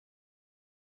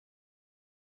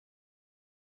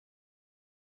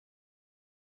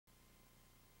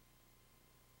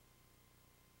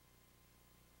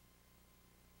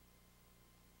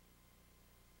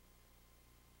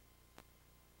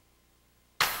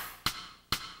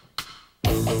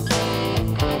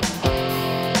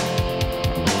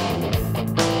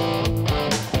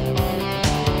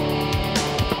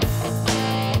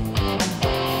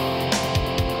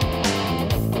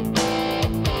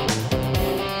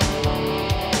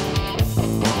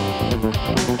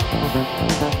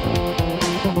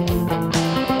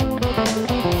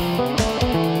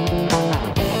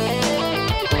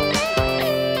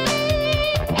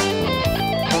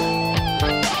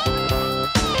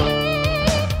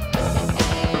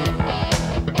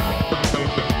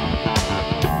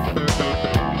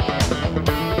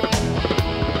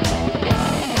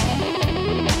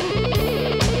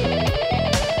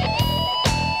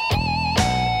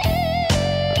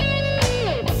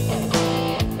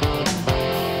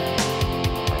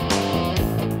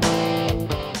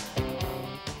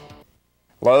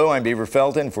Hello, I'm Beaver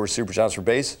Felton for Superchops for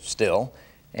Bass, still,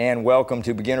 and welcome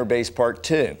to Beginner Bass Part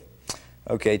 2.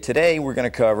 Okay, today we're going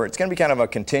to cover, it's going to be kind of a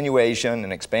continuation,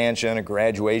 an expansion, a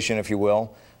graduation, if you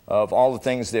will, of all the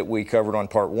things that we covered on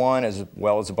Part 1, as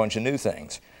well as a bunch of new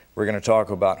things. We're going to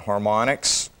talk about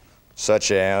harmonics,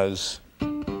 such as,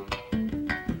 I'm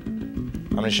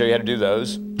going to show you how to do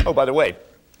those. Oh, by the way,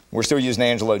 we're still using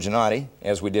Angelo Gennati,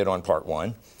 as we did on Part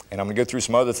 1, and I'm going to go through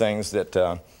some other things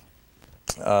that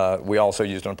we also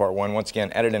used on Part 1, once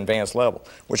again, at an advanced level,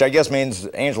 which I guess means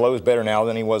Angelo is better now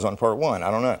than he was on Part 1.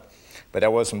 I don't know. But there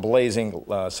was some blazing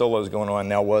solos going on,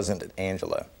 now wasn't it,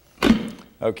 Angelo?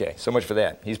 Okay, so much for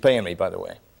that. He's paying me, by the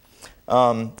way.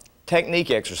 Technique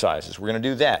exercises. We're going to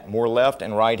do that. More left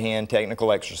and right hand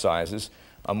technical exercises.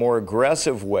 A more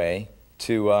aggressive way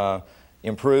to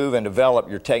improve and develop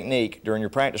your technique during your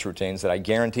practice routines that I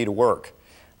guarantee to work.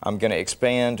 I'm going to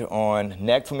expand on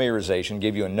neck familiarization,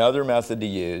 give you another method to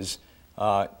use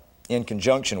in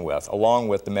conjunction with, along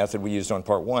with the method we used on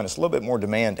Part 1. It's a little bit more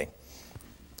demanding.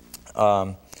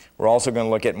 We're also going to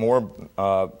look at more,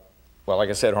 well, like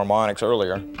I said, harmonics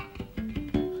earlier.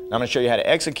 I'm going to show you how to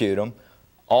execute them.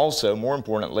 Also, more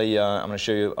importantly, I'm going to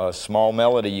show you a small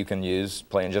melody you can use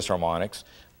playing just harmonics.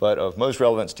 But of most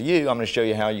relevance to you, I'm going to show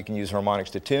you how you can use harmonics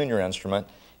to tune your instrument.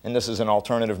 And this is an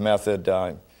alternative method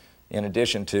in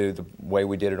addition to the way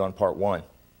we did it on Part 1.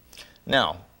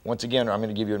 Now, once again, I'm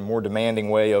going to give you a more demanding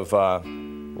way of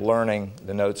learning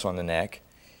the notes on the neck.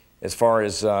 As far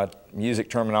as music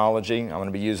terminology, I'm going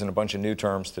to be using a bunch of new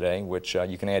terms today, which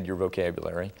you can add to your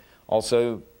vocabulary.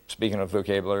 Also, speaking of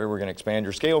vocabulary, we're going to expand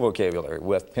your scale vocabulary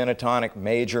with pentatonic,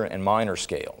 major, and minor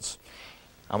scales.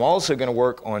 I'm also going to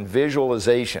work on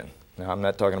visualization. Now, I'm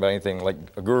not talking about anything like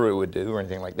a guru would do or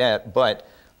anything like that, but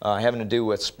having to do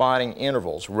with spotting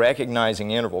intervals,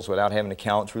 recognizing intervals without having to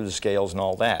count through the scales and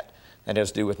all that. That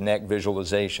has to do with neck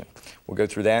visualization. We'll go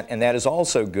through that, and that is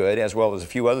also good, as well as a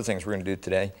few other things we're going to do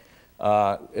today,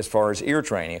 as far as ear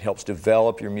training. It helps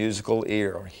develop your musical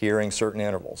ear, or hearing certain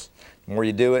intervals. The more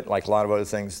you do it, like a lot of other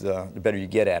things, the better you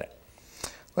get at it.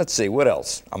 Let's see, what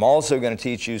else? I'm also going to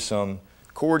teach you some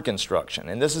chord construction,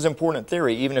 and this is important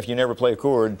theory, even if you never play a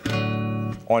chord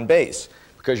on bass,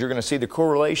 because you're going to see the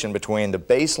correlation between the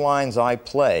bass lines I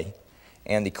play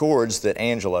and the chords that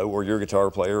Angelo or your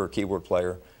guitar player or keyboard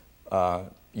player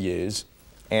use,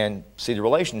 and see the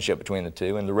relationship between the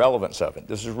two and the relevance of it.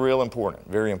 This is real important,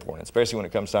 very important, especially when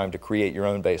it comes time to create your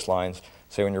own bass lines,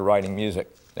 say when you're writing music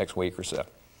next week or so.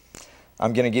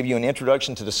 I'm going to give you an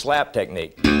introduction to the slap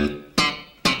technique,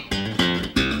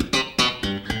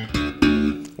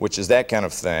 which is that kind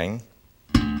of thing.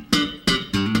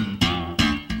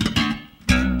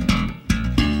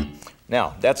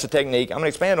 Now, that's the technique. I'm going to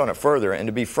expand on it further, and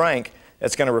to be frank,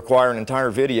 that's going to require an entire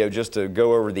video just to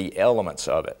go over the elements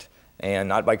of it. And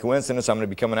not by coincidence, I'm going to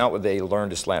be coming out with a Learn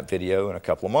to Slap video in a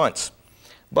couple of months.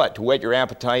 But to whet your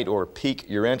appetite or pique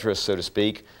your interest, so to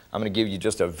speak, I'm going to give you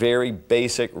just a very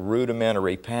basic,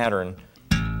 rudimentary pattern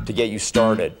to get you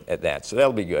started at that. So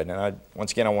that'll be good. And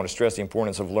once again, I want to stress the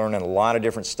importance of learning a lot of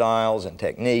different styles and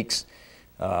techniques.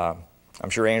 I'm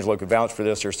sure Angelo could vouch for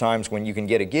this. There's times when you can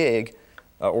get a gig,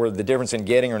 or the difference in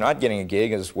getting or not getting a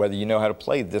gig is whether you know how to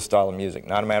play this style of music.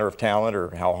 Not a matter of talent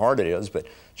or how hard it is, but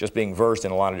just being versed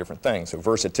in a lot of different things. So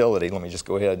versatility, let me just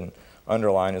go ahead and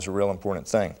underline, is a real important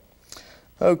thing.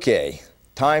 Okay,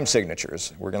 time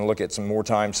signatures. We're going to look at some more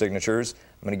time signatures.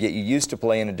 I'm going to get you used to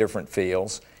playing in different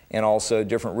feels and also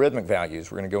different rhythmic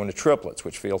values. We're going to go into triplets,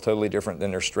 which feel totally different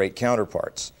than their straight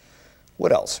counterparts.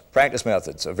 What else? Practice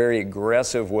methods, a very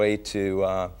aggressive way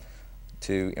to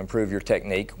improve your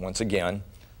technique, once again,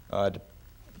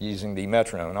 using the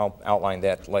metronome, and I'll outline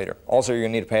that later. Also, you're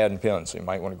going to need a pad and pen, so you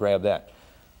might want to grab that.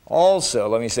 Also,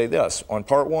 let me say this. On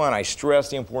Part 1, I stress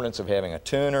the importance of having a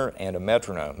tuner and a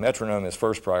metronome. Metronome is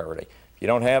first priority. If you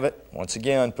don't have it, once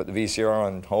again, put the VCR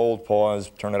on hold,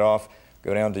 pause, turn it off,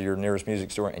 go down to your nearest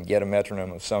music store and get a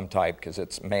metronome of some type because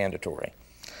it's mandatory.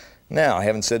 Now,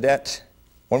 having said that,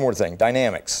 one more thing,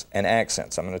 dynamics and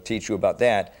accents. I'm going to teach you about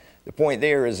that. The point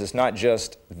there is it's not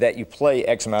just that you play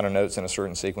X amount of notes in a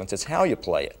certain sequence, it's how you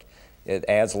play it. It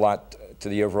adds a lot to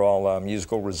the overall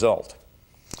musical result.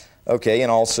 Okay,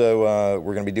 and also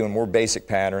we're going to be doing more basic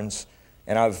patterns,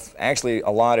 and I've actually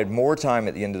allotted more time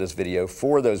at the end of this video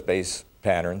for those bass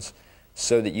patterns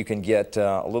so that you can get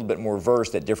a little bit more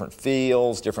versed at different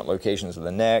feels, different locations of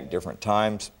the neck, different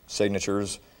time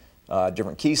signatures,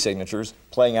 different key signatures,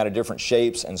 playing out of different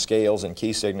shapes and scales and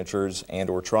key signatures and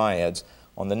or triads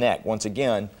on the neck. Once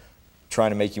again,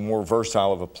 trying to make you more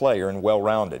versatile of a player and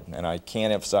well-rounded, and I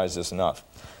can't emphasize this enough.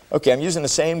 Okay, I'm using the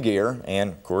same gear, and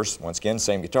of course, once again,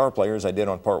 same guitar player as I did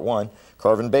on part 1.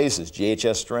 Carving basses,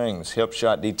 GHS strings, hip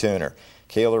shot detuner,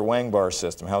 Kahler wang bar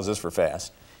system, how's this for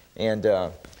fast? And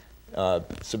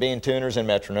Sabine tuners and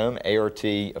metronome, ART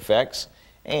effects,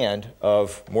 and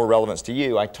of more relevance to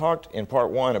you, I talked in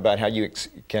part 1 about how you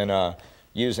can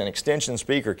use an extension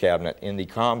speaker cabinet in the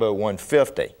Combo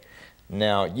 150.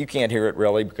 Now, you can't hear it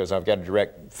really because I've got a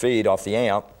direct feed off the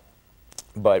amp,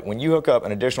 but when you hook up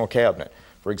an additional cabinet,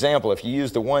 for example, if you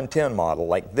use the 110 model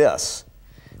like this,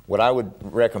 what I would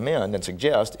recommend and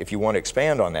suggest if you want to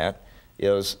expand on that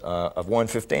is a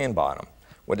 115 bottom.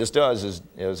 What this does is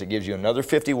it gives you another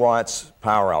 50 watts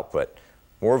power output,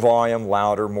 more volume,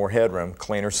 louder, more headroom,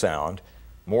 cleaner sound,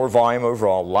 more volume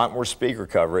overall, a lot more speaker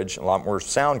coverage, a lot more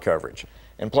sound coverage.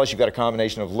 And plus you've got a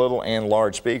combination of little and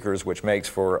large speakers, which makes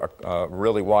for a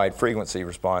really wide frequency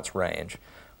response range,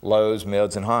 lows,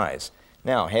 mids, and highs.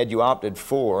 Now, had you opted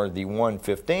for the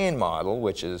 115 model,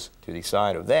 which is to the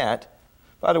side of that,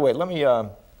 by the way, let me,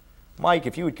 Mike,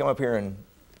 if you would come up here and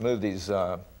move these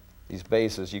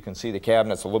basses, you can see the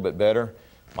cabinets a little bit better.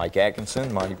 Mike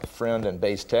Atkinson, my friend and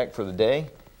bass tech for the day,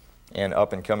 and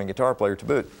up-and-coming guitar player to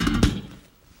boot.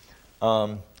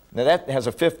 Now that has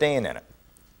a 15 in it.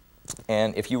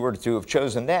 And if you were to have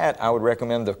chosen that, I would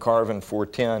recommend the Carvin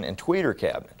 410 and tweeter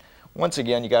cabinet. Once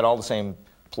again, you got all the same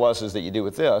pluses that you do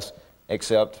with this,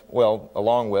 except, well,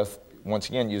 along with, once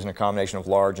again, using a combination of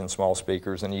large and small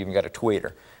speakers, and you even got a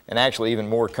tweeter. And actually even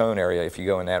more cone area if you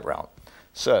go in that route.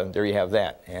 So there you have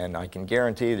that. And I can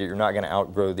guarantee that you're not going to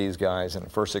outgrow these guys in the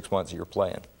first 6 months of your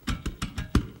playing.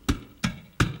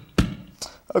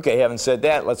 Okay, having said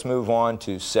that, let's move on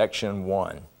to section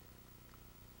 1.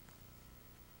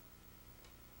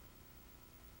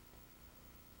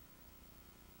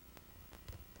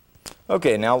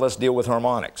 Okay, now let's deal with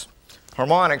harmonics.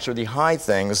 Harmonics are the high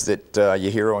things that you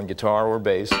hear on guitar or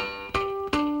bass.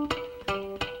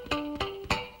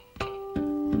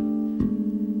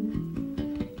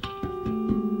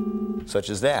 Such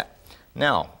as that.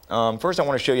 Now, first I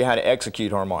want to show you how to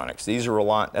execute harmonics. These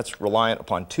are that's reliant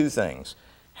upon two things.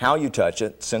 How you touch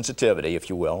it, sensitivity if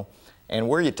you will, and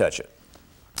where you touch it.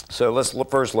 So let's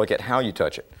first look at how you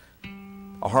touch it.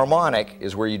 A harmonic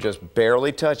is where you just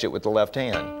barely touch it with the left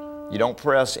hand. You don't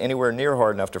press anywhere near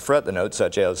hard enough to fret the note,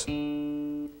 such as,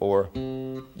 or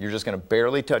you're just going to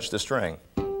barely touch the string.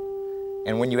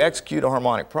 And when you execute a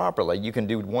harmonic properly, you can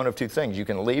do one of two things. You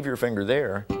can leave your finger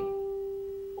there,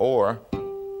 or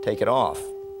take it off,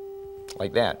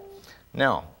 like that.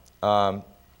 Now,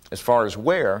 as far as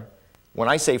where, when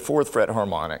I say 4th fret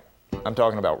harmonic, I'm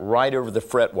talking about right over the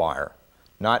fret wire,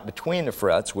 not between the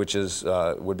frets, which is,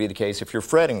 would be the case if you're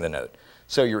fretting the note.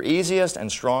 So your easiest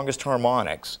and strongest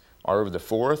harmonics are over the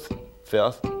 4th,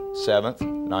 5th, 7th,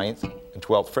 9th, and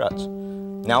 12th frets.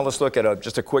 Now let's look at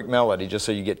just a quick melody, just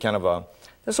so you get kind of a,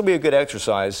 this will be a good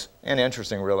exercise, and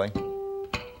interesting really.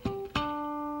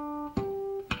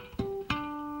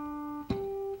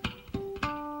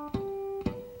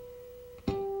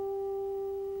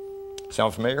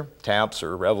 Sound familiar? Taps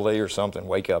or reveille or something,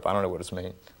 wake up, I don't know what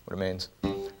it means.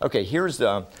 Okay, here's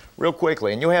the, real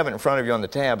quickly, and you'll have it in front of you on the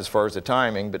tab as far as the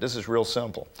timing, but this is real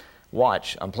simple.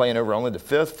 Watch, I'm playing over only the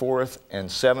 5th, 4th, and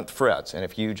 7th frets, and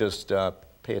if you just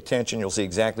pay attention, you'll see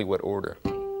exactly what order.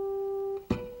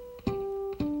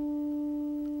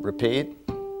 Repeat,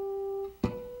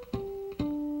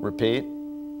 repeat,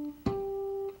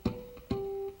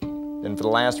 then for the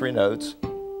last 3 notes,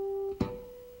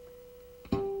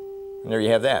 and there you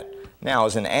have that. Now,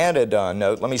 as an added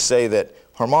note, let me say that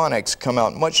harmonics come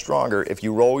out much stronger if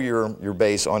you roll your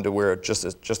bass onto where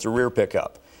just a rear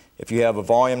pickup. If you have a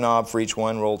volume knob for each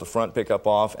one, roll the front pickup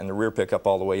off and the rear pickup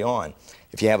all the way on.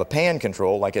 If you have a pan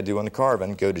control, like I do on the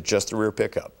Carvin, go to just the rear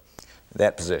pickup,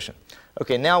 that position.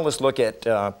 Okay, now let's look at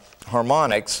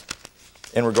harmonics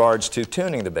in regards to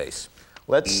tuning the bass.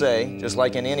 Let's say, just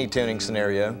like in any tuning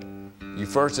scenario, you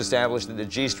first establish that the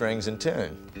G string's in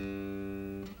tune.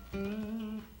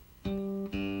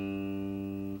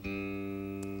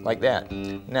 like that.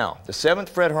 Now, the 7th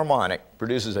fret harmonic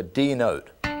produces a D note.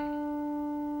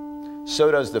 So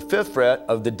does the 5th fret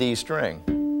of the D string.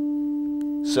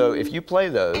 So if you play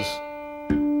those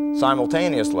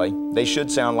simultaneously, they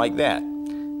should sound like that.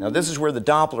 Now this is where the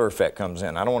Doppler effect comes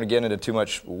in. I don't want to get into too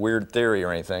much weird theory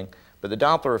or anything, but the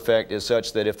Doppler effect is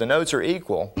such that if the notes are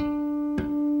equal,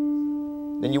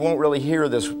 then you won't really hear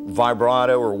this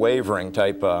vibrato or wavering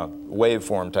type,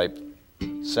 waveform type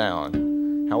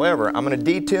sound. However, I'm going to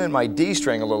detune my D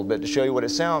string a little bit to show you what it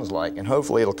sounds like, and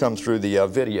hopefully it'll come through the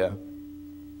video.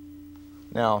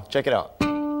 Now, check it out.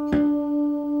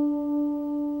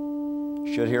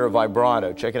 Should hear a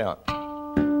vibrato. Check it out.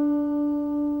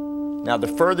 Now, the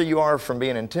further you are from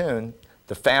being in tune,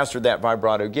 the faster that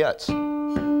vibrato gets.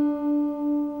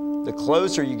 The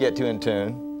closer you get to in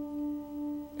tune,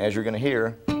 as you're going to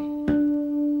hear,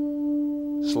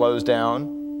 slows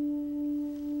down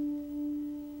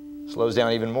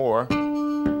even more,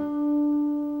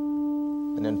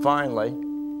 and then finally,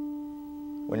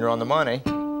 when you're on the money,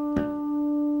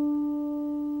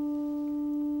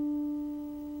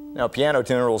 now a piano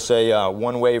tuner will say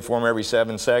one waveform every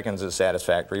 7 seconds is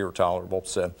satisfactory or tolerable,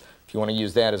 so if you want to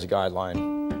use that as a guideline.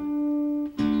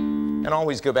 And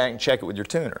always go back and check it with your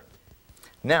tuner.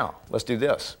 Now, let's do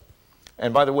this.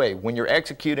 And by the way, when you're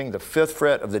executing the 5th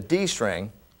fret of the D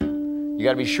string, you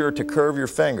got to be sure to curve your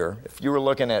finger. If you were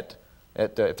looking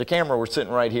if the camera were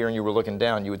sitting right here and you were looking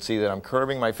down, you would see that I'm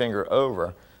curving my finger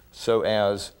over so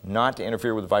as not to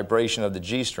interfere with the vibration of the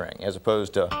G string, as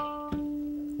opposed to,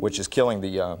 which is killing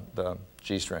the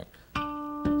G string.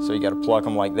 So you got to pluck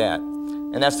them like that.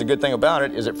 And that's the good thing about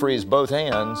it, is it frees both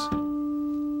hands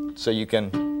so you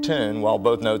can tune while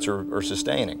both notes are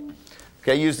sustaining.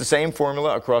 Okay, use the same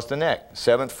formula across the neck.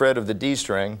 7th fret of the D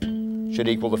string should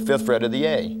equal the 5th fret of the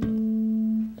A.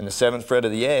 And the 7th fret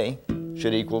of the A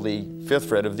should equal the 5th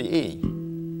fret of the E.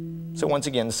 So once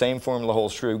again, the same formula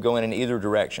holds true, going in either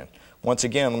direction. Once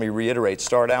again, let me reiterate,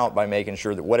 start out by making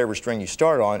sure that whatever string you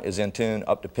start on is in tune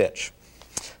up to pitch.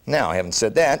 Now, having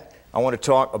said that, I want to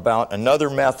talk about another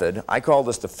method. I call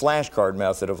this the flashcard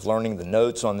method of learning the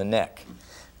notes on the neck.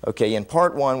 Okay, in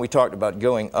part 1, we talked about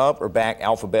going up or back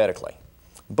alphabetically.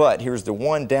 But here's the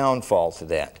one downfall to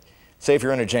that. Say if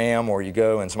you're in a jam or you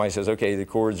go and somebody says, okay, the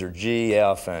chords are G,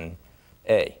 F, and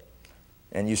A.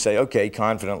 And you say, okay,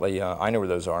 confidently, I know where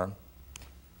those are.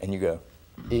 And you go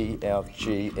E, F,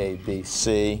 G, A, B,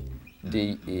 C,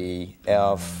 D, E,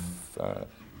 F,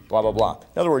 blah, blah, blah.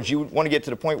 In other words, you want to get to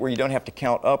the point where you don't have to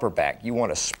count up or back. You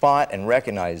want to spot and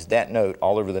recognize that note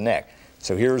all over the neck.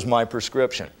 So here's my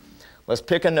prescription. Let's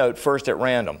pick a note first at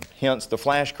random, hence the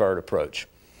flashcard approach.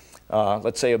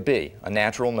 Let's say a B, a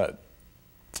natural note.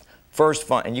 First,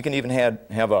 and you can even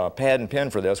have a pad and pen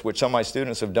for this, which some of my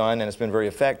students have done, and it's been very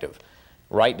effective.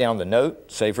 Write down the note,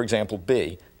 say for example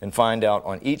B, and find out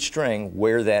on each string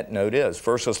where that note is.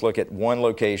 First, let's look at one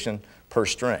location per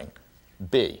string.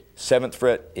 B, 7th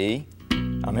fret E.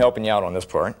 I'm helping you out on this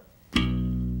part.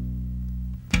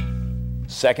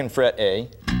 2nd fret A.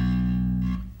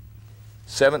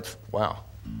 7th, wow.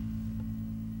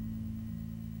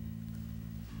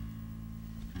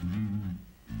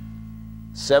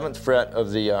 7th fret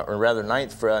of the, or rather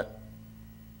 9th fret,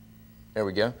 there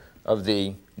we go, of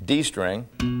the D string,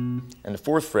 and the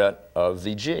 4th fret of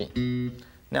the G.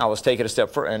 Now let's take it a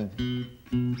step further and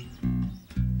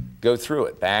go through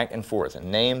it, back and forth,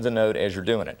 and name the note as you're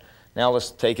doing it. Now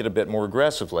let's take it a bit more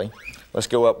aggressively. Let's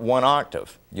go up 1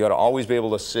 octave. You ought to always be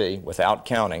able to see, without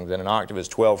counting, that an octave is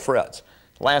 12 frets.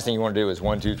 The last thing you want to do is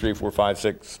 1, 2, 3, 4, 5,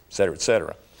 6, etc.,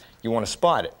 etc. You want to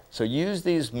spot it. So use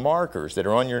these markers that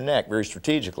are on your neck very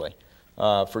strategically.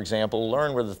 For example,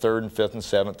 learn where the 3rd and 5th and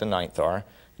 7th and 9th are.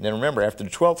 And then remember, after the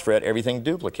 12th fret, everything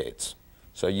duplicates.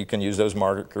 So you can use those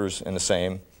markers in the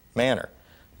same manner.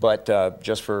 But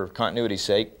just for continuity's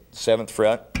sake, 7th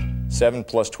fret, 7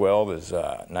 plus 12 is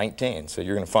 19. So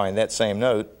you're going to find that same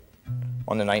note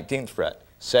on the 19th fret.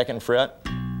 2nd fret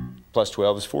plus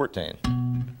 12 is 14.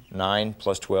 9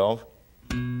 plus 12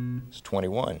 is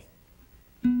 21.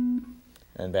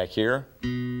 And back here,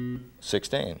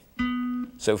 16.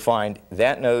 So find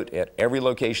that note at every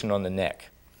location on the neck.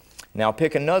 Now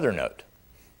pick another note.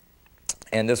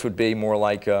 And this would be more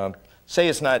like, say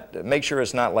it's not, make sure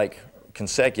it's not like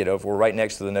consecutive or right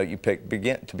next to the note you picked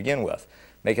to begin with.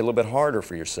 Make it a little bit harder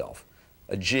for yourself.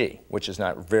 A G, which is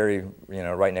not very,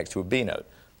 right next to a B note.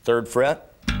 3rd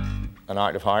fret, an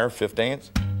octave higher, 15th.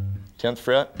 10th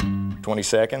fret,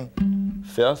 22nd.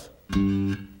 5th,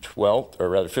 12th, or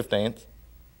rather 15th.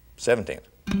 17th.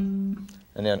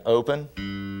 And then open,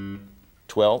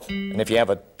 12th. And if you have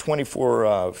a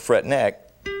 24 fret neck,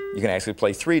 you can actually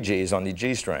play 3 Gs on the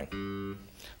G string.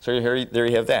 So there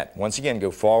you have that. Once again, go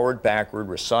forward, backward,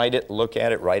 recite it, look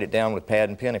at it, write it down with pad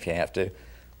and pen if you have to.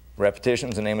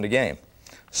 Repetition's the name of the game.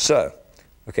 So,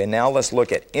 okay, now let's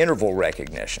look at interval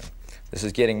recognition. This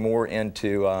is getting more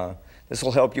into, this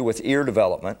will help you with ear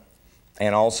development.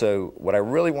 And also, what I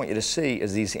really want you to see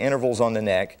is these intervals on the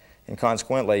neck, and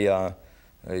consequently,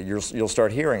 you'll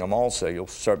start hearing them also. You'll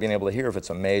start being able to hear if it's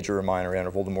a major or minor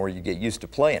interval the more you get used to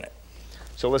playing it.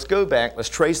 So let's go back, let's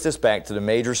trace this back to the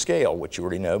major scale, which you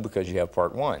already know because you have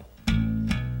part 1.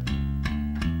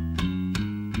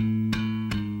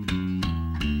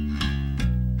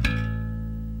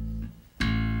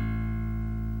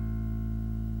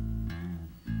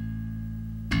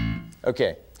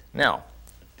 Okay, now,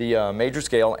 the major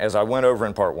scale, as I went over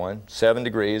in part 1, 7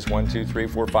 degrees, 1, 2, 3,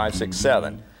 4, 5, 6,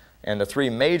 7. And the 3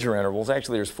 major intervals,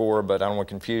 actually there's 4, but I don't want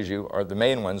to confuse you, are the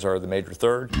main ones are the major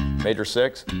 3rd, major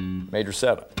 6th, major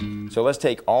 7th. So let's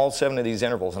take all 7 of these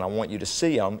intervals, and I want you to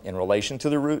see them in relation to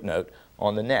the root note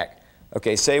on the neck.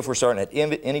 Okay, say if we're starting at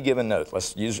any given note,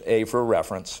 let's use A for a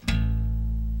reference.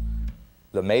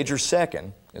 The major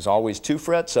 2nd is always 2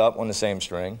 frets up on the same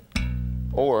string,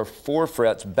 or 4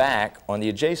 frets back on the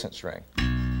adjacent string.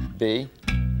 B,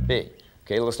 B.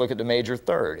 Okay, let's look at the major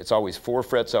 3rd. It's always 4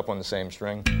 frets up on the same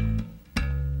string,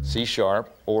 C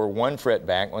sharp, or 1 fret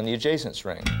back on the adjacent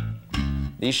string.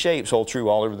 These shapes hold true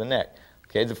all over the neck.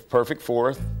 Okay, the perfect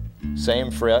 4th,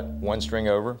 same fret, 1 string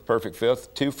over. Perfect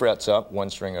 5th, 2 frets up, 1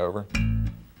 string over.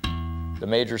 The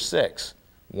major 6,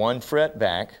 1 fret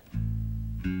back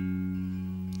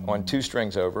on 2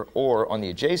 strings over, or on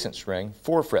the adjacent string,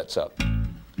 4 frets up.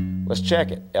 Let's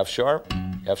check it. F sharp,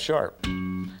 F sharp.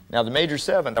 Now the major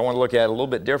 7th, I want to look at it a little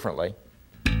bit differently.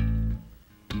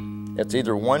 It's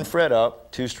either 1 fret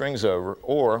up, 2 strings over,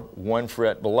 or 1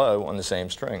 fret below on the same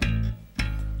string.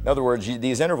 In other words,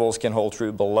 these intervals can hold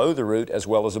true below the root as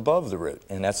well as above the root,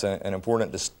 and that's an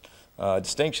important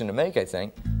distinction to make, I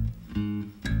think.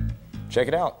 Check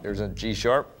it out. There's a G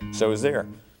sharp, so is there.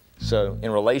 So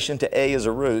in relation to A as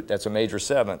a root, that's a major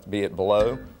 7th, be it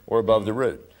below or above the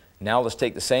root. Now let's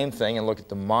take the same thing and look at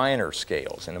the minor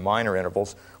scales and the minor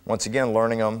intervals. Once again,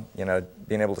 learning them,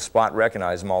 being able to spot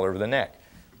recognize them all over the neck.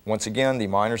 Once again, the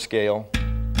minor scale.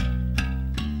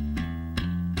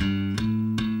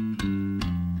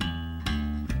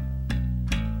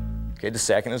 Okay, the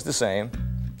 2nd is the same.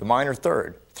 The minor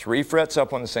 3rd, 3 frets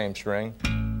up on the same string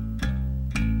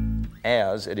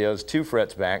as it is 2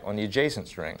 frets back on the adjacent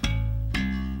string.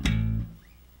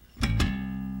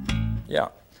 Yeah.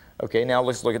 Okay, now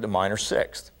let's look at the minor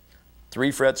 6th. 3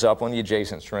 frets up on the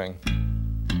adjacent string.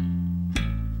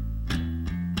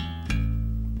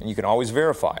 And you can always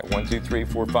verify. 1, 2, 3,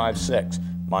 4, 5, 6.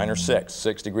 Minor 6,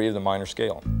 6th degree of the minor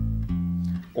scale.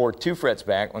 Or 2 frets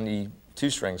back on the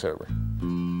 2 strings over.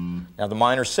 Now the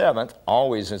minor 7th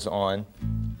always is on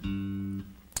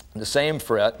the same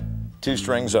fret, 2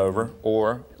 strings over,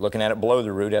 or looking at it below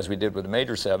the root as we did with the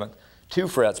major 7th, 2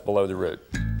 frets below the root.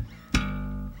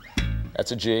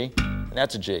 That's a G, and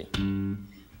that's a G.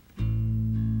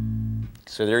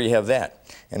 So there you have that.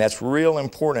 And that's real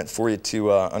important for you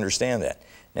to understand that.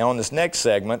 Now on this next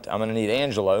segment, I'm going to need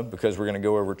Angelo because we're going to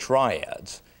go over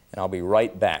triads. And I'll be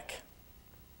right back.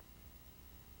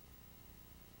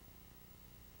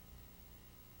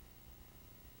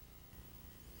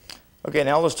 Okay,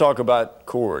 now let's talk about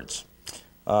chords.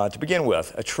 To begin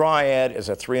with, a triad is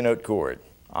a 3-note chord,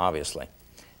 obviously.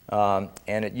 And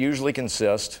it usually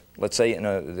consists, let's say in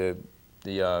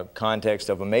the context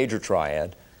of a major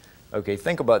triad. Okay,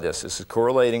 think about this. This is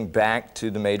correlating back to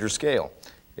the major scale.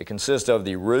 It consists of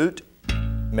the root,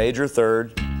 major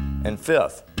 3rd, and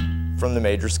 5th from the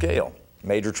major scale.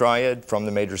 Major triad from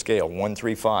the major scale, 1,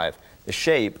 3, 5. The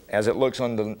shape, as it looks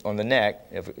on the neck,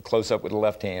 if close up with the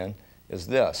left hand, is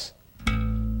this.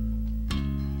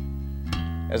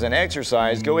 As an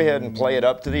exercise, go ahead and play it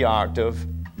up to the octave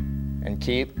and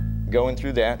keep going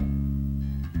through that.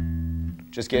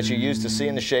 Just get you used to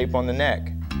seeing the shape on the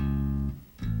neck.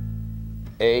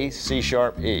 A, C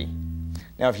sharp, E.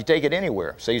 Now if you take it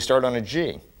anywhere, say you start on a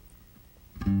G,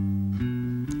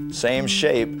 same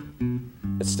shape,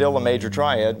 it's still a major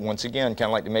triad. Once again, kind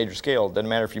of like the major scale, it doesn't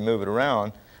matter if you move it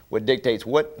around. What dictates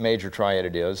what major triad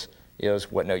it is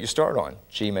what note you start on.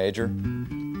 G major,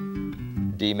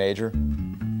 D major,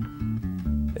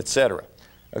 etc.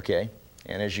 Okay,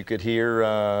 and as you could hear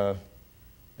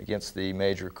against the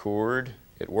major chord,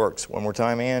 it works. One more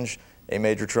time, Ange. A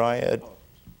major triad.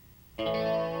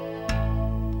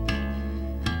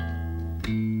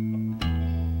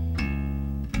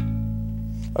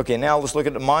 Okay, now let's look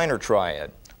at the minor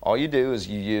triad. All you do is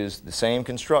you use the same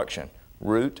construction,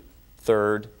 root,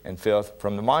 3rd, and 5th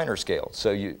from the minor scale.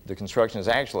 So the construction is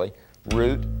actually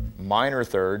root, minor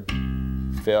third,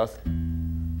 fifth,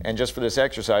 and just for this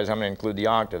exercise I'm going to include the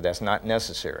octave. That's not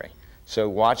necessary. So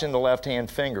watching the left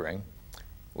hand fingering,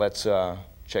 let's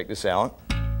check this out.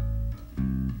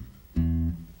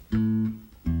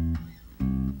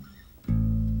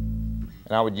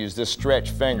 And I would use this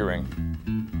stretch fingering.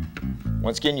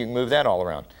 Once again, you can move that all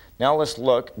around. Now let's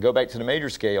look, go back to the major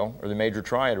scale, or the major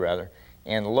triad rather,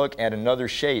 and look at another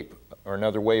shape or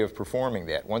another way of performing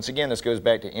that. Once again, this goes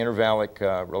back to intervallic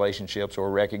relationships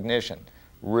or recognition.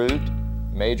 Root,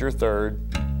 major third.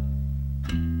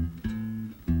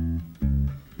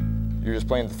 You're just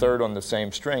playing the third on the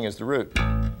same string as the root.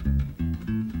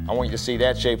 I want you to see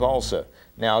that shape also.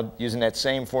 Now, using that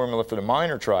same formula for the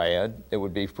minor triad, it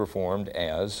would be performed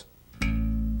as...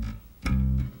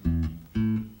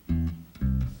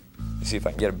 Let's see if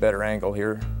I can get a better angle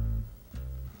here.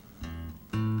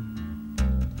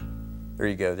 There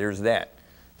you go, there's that.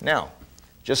 Now,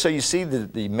 just so you see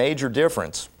the major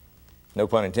difference, no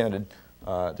pun intended,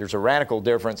 there's a radical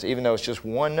difference even though it's just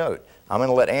one note. I'm going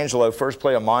to let Angelo first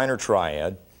play a minor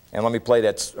triad, and let me play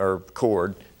that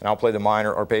chord, and I'll play the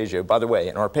minor arpeggio. By the way,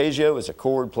 an arpeggio is a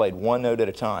chord played one note at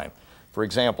a time. For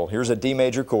example, here's a D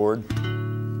major chord,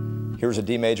 here's a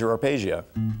D major arpeggio.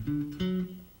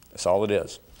 That's all it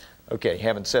is. Okay,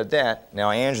 having said that,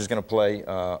 now Angela's going to play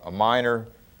a minor,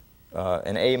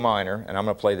 an A minor, and I'm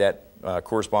going to play that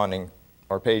corresponding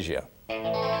arpeggio.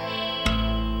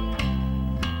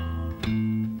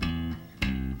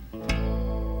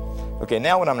 Okay,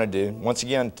 now what I'm going to do, once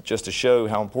again, just to show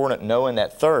how important knowing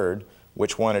that third,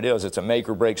 which one it is, it's a make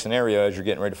or break scenario as you're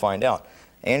getting ready to find out.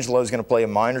 Angelo's going to play a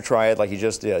minor triad like he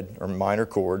just did, or minor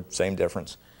chord, same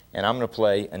difference. And I'm going to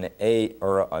play an A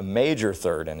or a major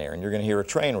third in there, and you're going to hear a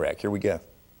train wreck. Here we go.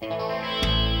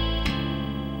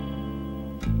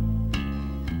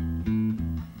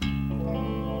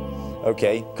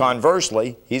 Okay,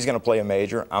 conversely, he's going to play a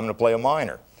major, I'm going to play a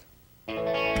minor.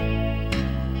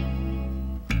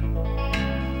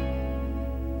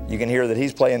 You can hear that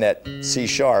he's playing that C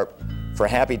sharp for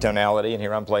happy tonality, and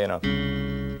here I'm playing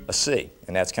a C,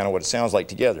 and that's kind of what it sounds like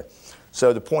together.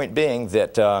 So the point being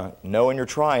that knowing your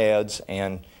triads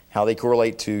and how they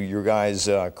correlate to your guys'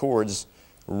 chords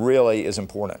really is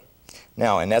important.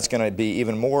 Now, and that's going to be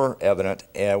even more evident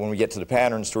when we get to the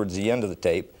patterns towards the end of the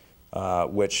tape,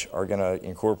 which are going to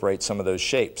incorporate some of those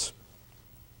shapes.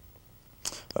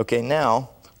 Okay, now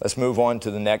let's move on to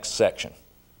the next section.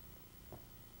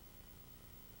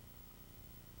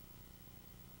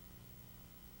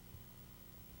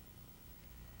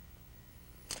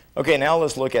 Okay, now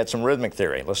let's look at some rhythmic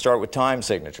theory. Let's start with time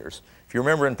signatures. If you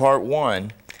remember in part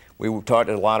one, we talked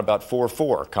a lot about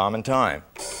 4/4, common time.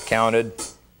 Counted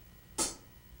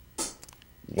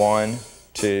 1,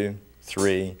 2,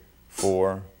 3,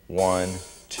 4, 1,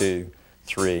 2,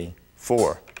 3,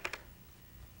 4.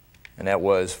 And that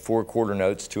was 4 quarter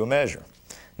notes to a measure.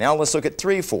 Now let's look at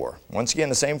 3/4. Once again,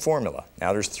 the same formula.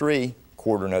 Now there's 3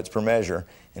 quarter notes per measure,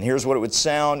 and here's what it would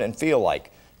sound and feel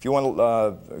like. If you want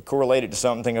to correlate it to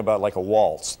something, think about like a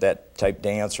waltz, that type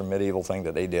dance or medieval thing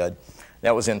that they did.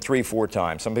 That was in 3/4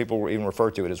 time. Some people even refer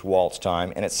to it as waltz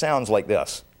time, and it sounds like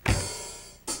this.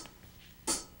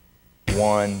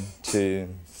 1, 2,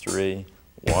 3,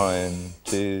 1,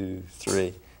 2,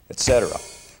 3, etc.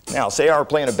 Now, say I were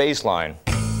playing a bass line.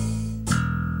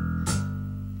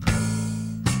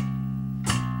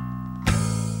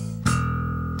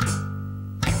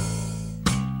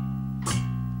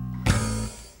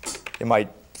 It might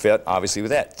fit, obviously, with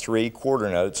that. 3 quarter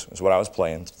notes is what I was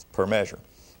playing per measure.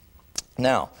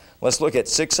 Now, let's look at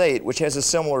 6/8, which has a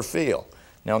similar feel.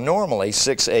 Now, normally,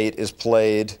 6/8 is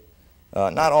played,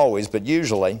 not always, but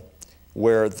usually,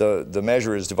 where the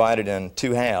measure is divided in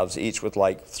 2 halves, each with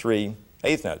like 3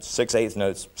 eighth notes, 6 eighth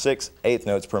notes, 6 eighth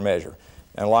notes per measure.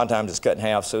 And a lot of times it's cut in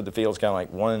half, so the feel's kind of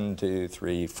like 1, 2,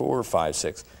 3, 4, 5,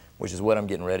 6, which is what I'm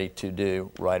getting ready to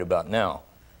do right about now.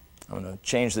 I'm going to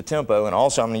change the tempo, and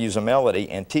also I'm going to use a melody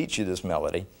and teach you this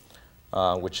melody,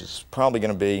 which is probably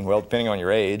going to be, well, depending on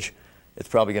your age, it's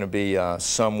probably going to be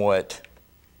somewhat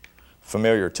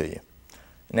familiar to you.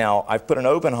 Now, I've put an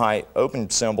open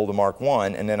symbol to mark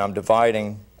 1, and then I'm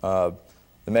dividing the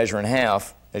measure in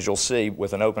half, as you'll see,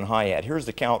 with an open hi-hat. Here's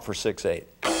the count for 6/8.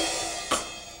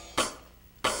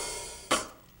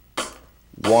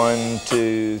 1,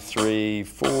 2, 3,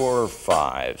 4,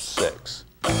 5, 6.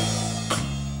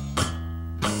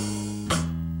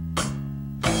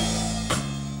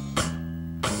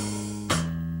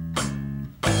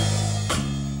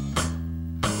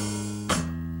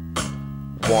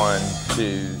 One,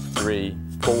 2, 3,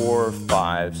 4,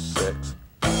 5, 6.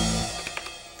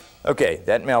 Okay,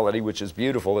 that melody, which is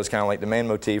beautiful, is kind of like the main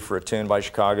motif for a tune by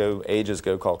Chicago ages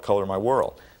ago called Color My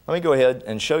World. Let me go ahead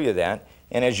and show you that.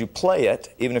 And as you play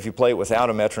it, even if you play it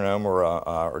without a metronome or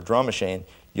a drum machine,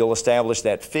 you'll establish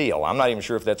that feel. I'm not even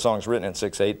sure if that song's written in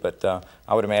 6/8, but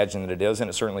I would imagine that it is, and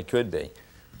it certainly could be.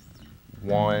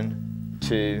 1,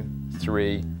 2,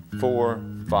 3, 4,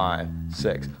 5,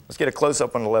 6. Let's get a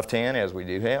close-up on the left hand, as we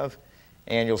do have,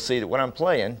 and you'll see that what I'm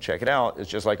playing, check it out, is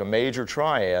just like a major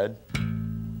triad,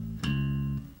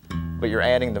 but you're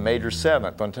adding the major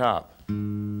 7th on top,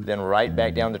 then right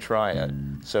back down the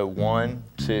triad. So 1,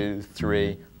 2,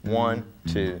 3, 1,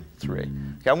 2, 3.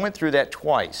 Okay, I went through that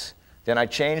twice. Then I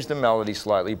changed the melody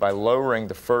slightly by lowering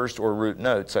the first or root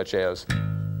note, such as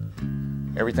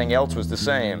everything else was the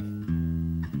same.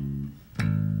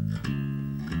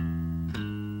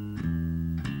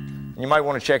 You might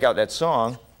want to check out that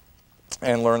song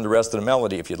and learn the rest of the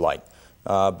melody if you'd like.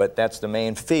 But that's the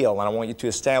main feel, and I want you to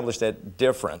establish that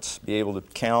difference, be able to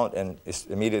count and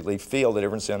immediately feel the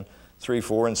difference in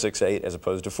 3/4 and 6/8 as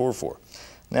opposed to 4/4.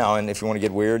 Now, and if you want to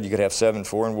get weird, you could have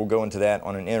 7/4, and we'll go into that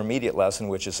on an intermediate lesson,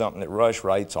 which is something that Rush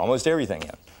writes almost everything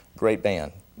in. Great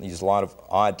band. He uses a lot of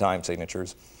odd time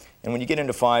signatures. And when you get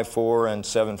into 5/4 and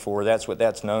 7/4, that's what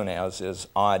that's known as, is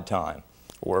odd time,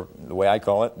 or the way I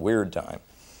call it, weird time.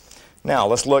 Now,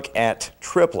 let's look at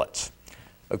triplets.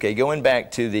 Okay, going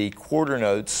back to the quarter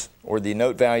notes, or the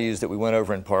note values that we went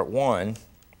over in part 1,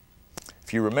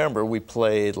 if you remember, we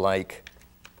played like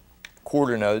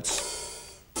quarter notes,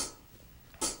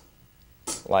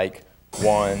 like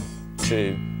 1,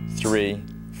 2, 3,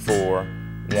 4,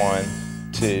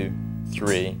 1, 2,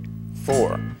 3,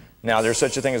 4. Now, there's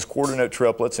such a thing as quarter note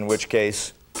triplets, in which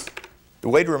case, the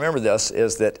way to remember this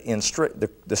is that in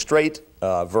the straight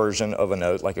version of a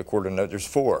note, like a quarter note, there's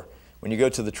 4. When you go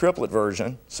to the triplet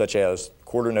version, such as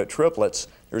quarter note triplets,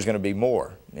 there's going to be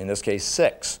more. In this case,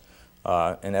 6.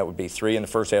 And that would be 3 in the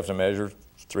first half of the measure,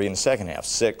 3 in the second half.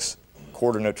 6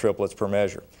 quarter note triplets per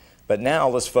measure. But now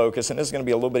let's focus, and this is going to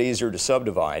be a little bit easier to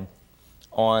subdivide,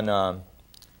 on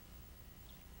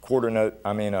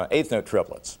eighth note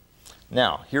triplets.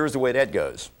 Now, here's the way that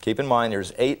goes. Keep in mind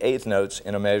there's 8 eighth notes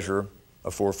in a measure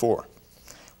of 4/4.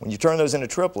 When you turn those into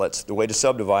triplets, the way to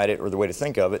subdivide it, or the way to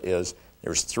think of it, is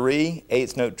there's 3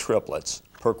 eighth note triplets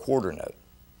per quarter note.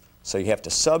 So you have to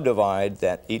subdivide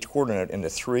that each quarter note into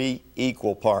 3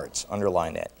 equal parts.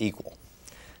 Underline that, equal.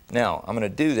 Now, I'm going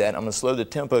to do that. I'm going to slow the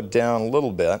tempo down a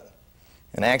little bit.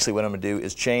 And actually what I'm going to do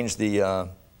is change the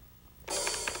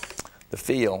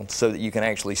feel so that you can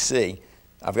actually see.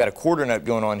 I've got a quarter note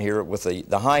going on here with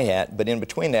the hi-hat, but in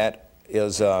between that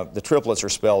is the triplets are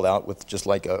spelled out with just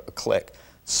like a click,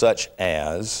 such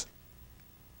as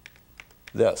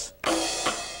this.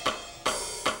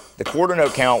 The quarter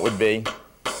note count would be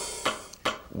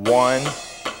 1,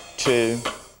 2,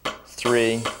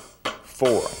 3,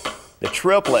 4. The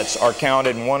triplets are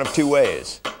counted in one of 2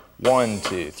 ways. 1,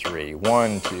 2, 3,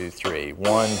 1, 2, 3,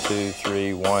 1, 2,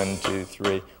 3, 1, 2,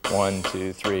 3, 1,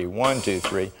 2, 3, 1, 2,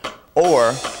 3.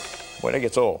 Or, boy, that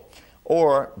gets old.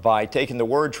 Or by taking the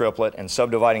word triplet and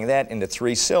subdividing that into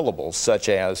 3 syllables, such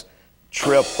as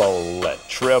triplet,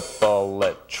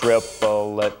 triplet,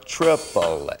 triplet,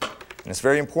 triplet. And it's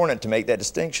very important to make that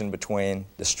distinction between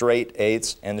the straight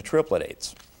eighths and the triplet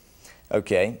eighths.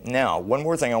 Okay, now, one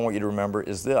more thing I want you to remember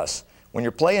is this. When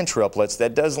you're playing triplets,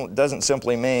 that doesn't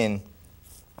simply mean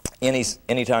any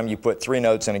time you put 3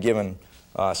 notes in a given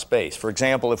space. For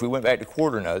example, if we went back to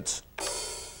quarter notes,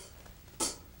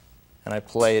 and I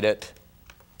played it,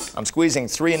 I'm squeezing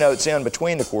 3 notes in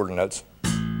between the quarter notes.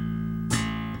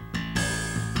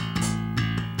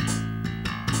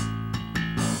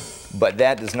 But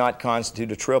that does not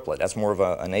constitute a triplet. That's more of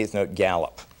an eighth note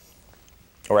gallop.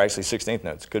 Or actually 16th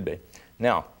notes, could be.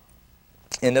 Now,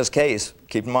 in this case,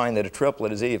 keep in mind that a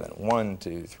triplet is even. 1,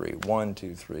 2, 3, 1,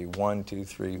 2, 3, 1, 2,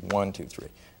 3, 1, 2, 3.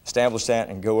 Establish that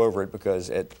and go over it, because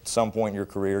at some point in your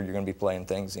career you're going to be playing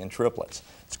things in triplets.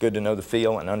 It's good to know the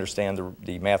feel and understand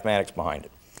the mathematics behind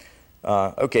it.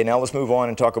 Okay, now let's move on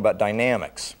and talk about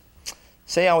dynamics.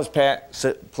 Say I was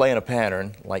playing a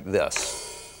pattern like this.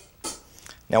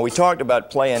 Now, we talked about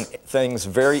playing things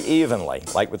very evenly,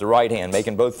 like with the right hand,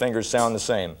 making both fingers sound the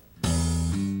same.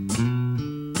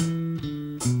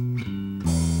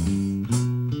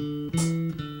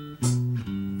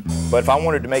 But if I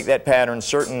wanted to make that pattern,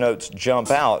 certain notes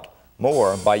jump out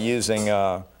more by using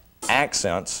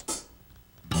accents.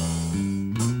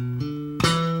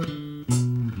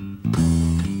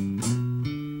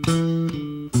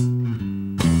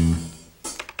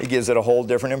 It gives it a whole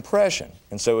different impression.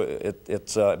 And so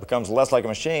it becomes less like a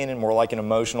machine and more like an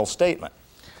emotional statement.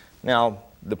 Now,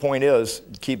 the point is,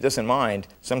 keep this in mind,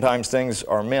 sometimes things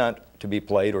are meant to be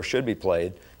played or should be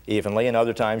played evenly, and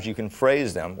other times you can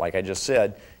phrase them, like I just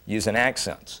said, using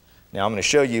accents. Now I'm going to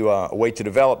show you a way to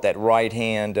develop that right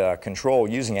hand control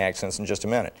using accents in just a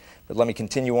minute. But let me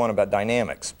continue on about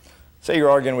dynamics. Say you're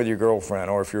arguing with your girlfriend,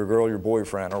 or if you're a girl, your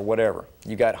boyfriend, or whatever.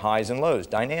 You got highs and lows,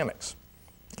 dynamics.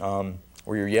 Or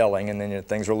you're yelling, and then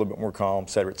things are a little bit more calm, et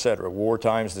cetera, et cetera.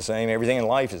 Wartime's the same. Everything in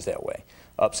life is that way.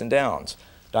 Ups and downs.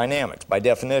 Dynamics, by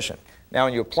definition. Now,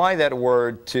 when you apply that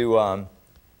word to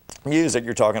music,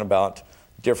 you're talking about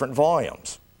different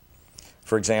volumes.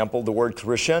 For example, the word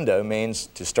crescendo means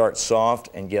to start soft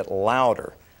and get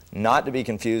louder, not to be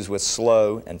confused with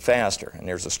slow and faster. And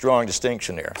there's a strong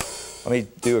distinction there. Let me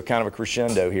do a kind of a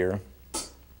crescendo here.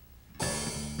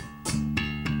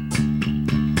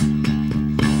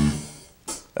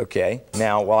 Okay,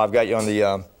 now while I've got you on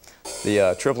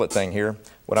the triplet thing here,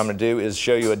 what I'm going to do is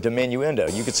show you a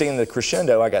diminuendo. You can see in the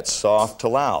crescendo I got soft to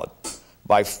loud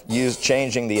by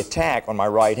changing the attack on my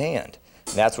right hand.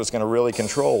 And that's what's going to really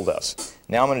control this.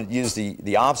 Now I'm going to use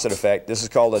the opposite effect. This is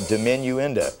called a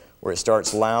diminuendo, where it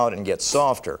starts loud and gets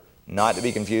softer, not to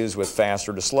be confused with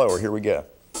faster to slower. Here we go.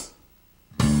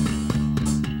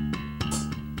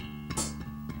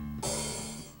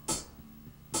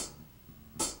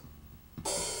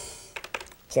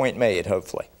 Point made,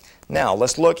 hopefully. Now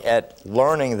let's look at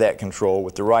learning that control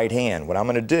with the right hand. What I'm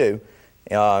going to do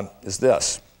is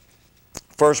this.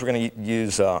 First, we're going to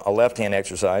use a left hand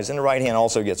exercise, and the right hand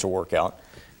also gets a workout.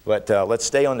 But let's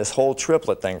stay on this whole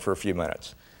triplet thing for a few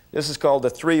minutes. This is called the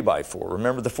 3x4.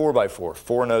 Remember the 4x4.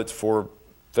 4 notes, 4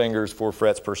 fingers, 4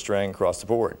 frets per string across the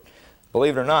board.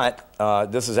 Believe it or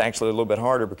not, this is actually a little bit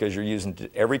harder because you're using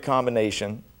every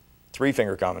combination,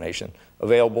 3-finger combination,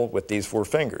 available with these 4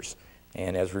 fingers.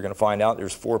 And as we're going to find out,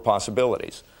 there's 4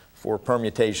 possibilities, 4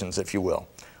 permutations, if you will.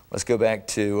 Let's go back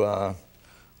to,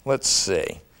 let's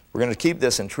see. We're going to keep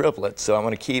this in triplets, so I'm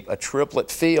going to keep a triplet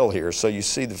feel here so you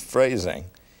see the phrasing.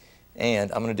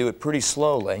 And I'm going to do it pretty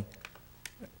slowly,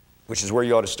 which is where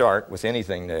you ought to start with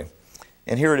anything new.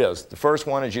 And here it is. The first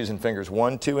one is using fingers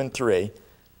 1, 2, and 3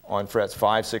 on frets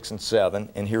 5, 6, and 7.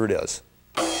 And here it is.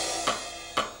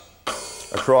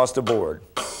 Across the board.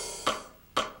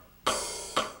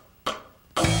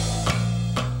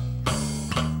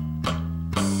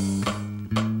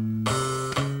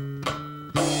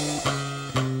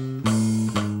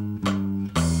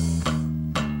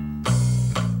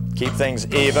 Keep things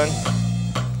even.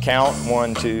 Count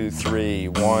 1, 2, 3,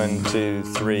 1, 2,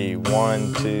 3,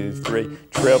 1, 2, 3.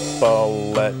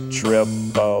 Triplet,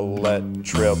 triplet,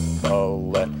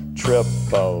 triplet,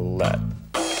 triplet.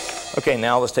 Okay,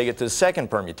 now let's take it to the second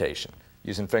permutation.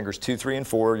 Using fingers 2, 3, and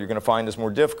 4, you're going to find this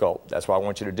more difficult. That's why I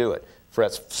want you to do it.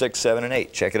 Frets 6, 7, and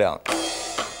 8. Check it out.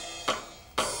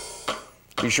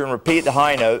 Be sure and repeat the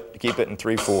high note to keep it in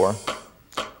 3, 4.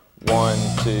 1,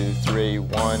 2, 3,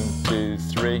 1, 2,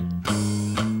 3.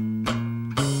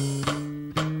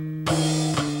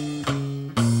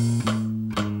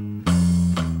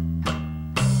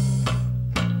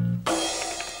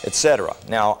 Etc.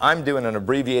 Now, I'm doing an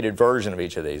abbreviated version of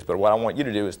each of these, but what I want you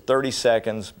to do is 30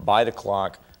 seconds by the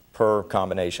clock per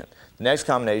combination. The next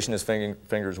combination is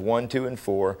fingers 1, 2, and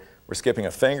 4. We're skipping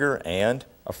a finger and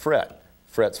a fret.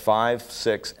 Frets 5,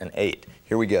 6, and 8.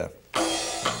 Here we go.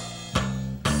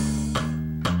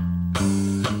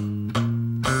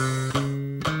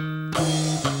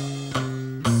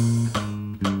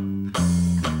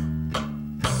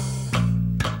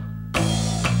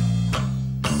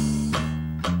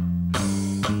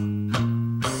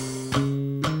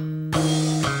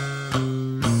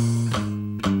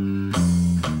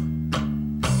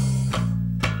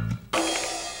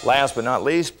 Last but not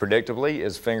least, predictably,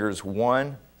 is fingers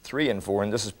 1, 3, and 4,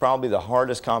 and this is probably the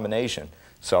hardest combination.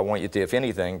 So I want you to, if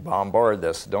anything, bombard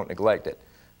this. Don't neglect it.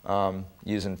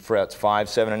 Using frets 5,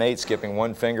 7, and 8, skipping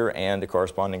 1 finger and the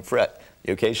corresponding fret.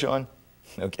 You okay, Sean?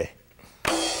 Okay.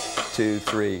 2,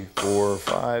 3, 4,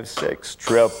 5, 6,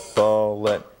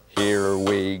 triplet. Here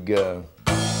we go.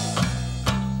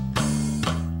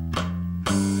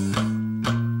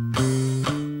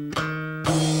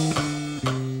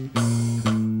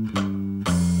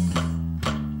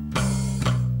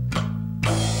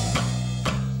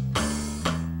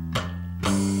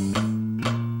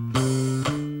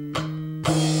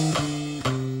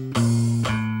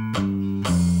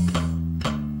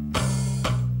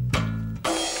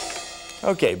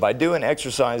 Okay, by doing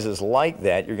exercises like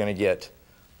that, you're going to get,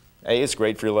 A, it's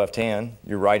great for your left hand.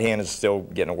 Your right hand is still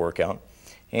getting a workout.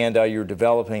 And you're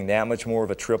developing that much more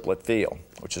of a triplet feel,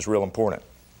 which is real important.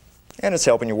 And it's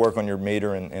helping you work on your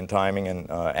meter and timing and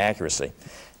accuracy.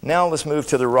 Now let's move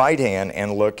to the right hand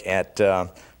and look at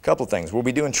a couple of things. We'll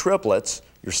be doing triplets.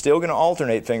 You're still going to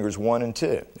alternate fingers 1 and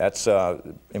 2. That's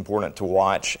important to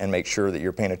watch and make sure that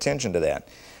you're paying attention to that.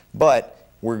 But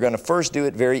we're going to first do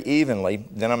it very evenly.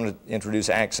 Then I'm going to introduce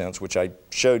accents, which I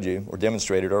showed you or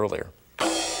demonstrated earlier.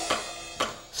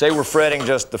 Say we're fretting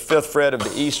just the 5th fret of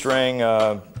the E string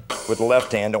with the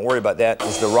left hand. Don't worry about that.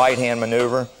 It's the right hand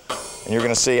maneuver. And you're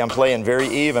going to see I'm playing very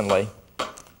evenly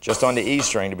just on the E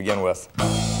string to begin with.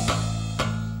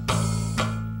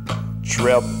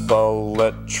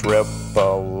 Triplet,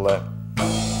 triplet.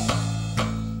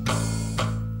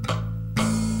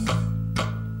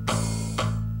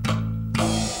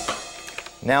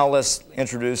 Now let's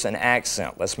introduce an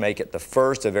accent. Let's make it the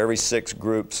first of every 6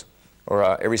 groups, or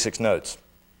every 6 notes,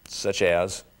 such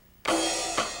as,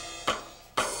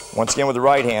 once again with the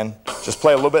right hand, just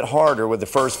play a little bit harder with the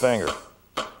first finger.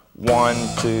 1,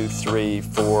 2, 3,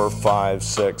 4, 5,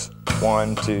 6.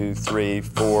 1, 2, 3,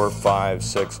 4, 5,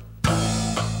 6.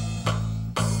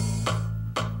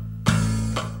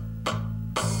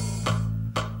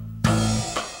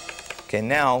 Okay,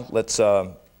 now let's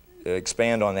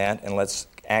expand on that and let's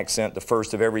accent the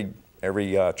first of every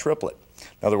triplet.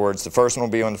 In other words, the first one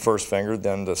will be on the first finger,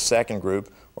 then the second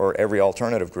group, or every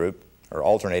alternative group, or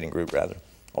alternating group rather,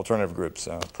 alternative groups,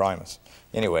 primus.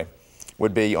 Anyway,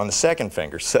 would be on the second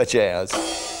finger, such as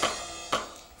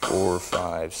 4,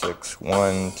 5, 6,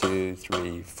 1, 2,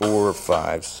 3, 4,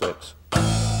 5, 6.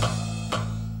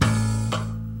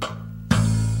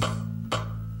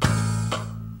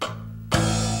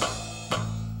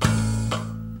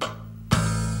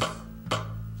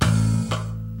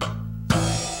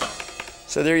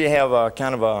 So there you have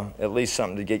at least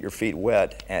something to get your feet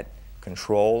wet at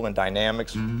control and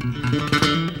dynamics.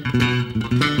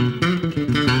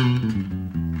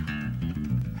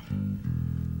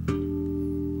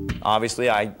 Obviously,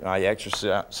 I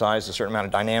exercised a certain amount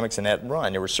of dynamics in that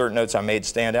run. There were certain notes I made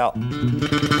stand out. And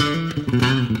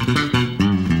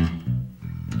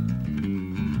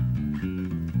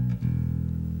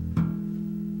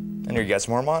here you got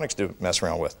some harmonics to mess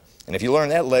around with. And if you learn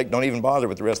that lick, don't even bother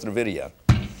with the rest of the video.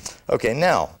 Okay,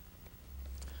 now,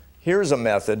 here's a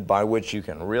method by which you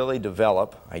can really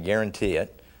develop, I guarantee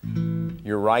it,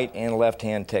 your right and left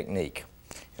hand technique.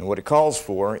 And what it calls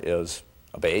for is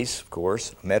a bass, of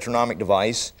course, a metronomic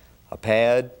device, a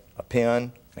pad, a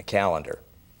pen, and a calendar.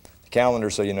 The calendar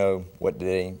so you know what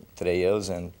day today is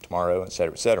and tomorrow,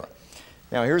 etc., etc.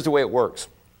 Now, here's the way it works.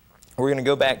 We're going to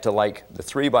go back to like the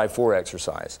 3x4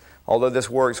 exercise. Although this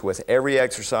works with every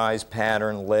exercise,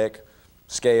 pattern, lick,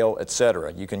 scale,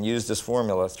 etc. You can use this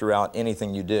formula throughout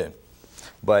anything you do.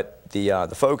 But the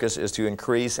focus is to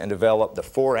increase and develop the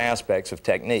 4 aspects of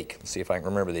technique. Let's see if I can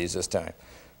remember these this time.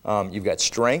 You've got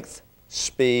strength,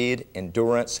 speed,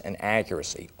 endurance, and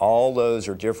accuracy. All those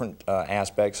are different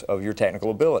aspects of your technical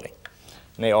ability.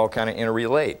 And they all kind of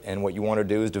interrelate. And what you want to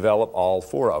do is develop all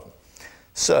 4 of them.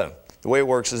 So the way it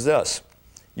works is this.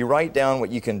 You write down what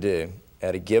you can do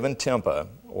at a given tempo,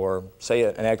 or say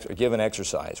a given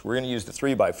exercise. We're going to use the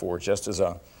 3x4 just as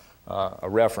a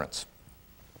reference.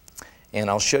 And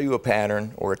I'll show you a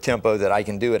pattern or a tempo that I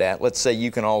can do it at. Let's say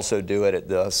you can also do it at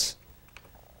this.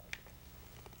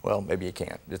 Well, maybe you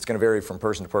can't. It's going to vary from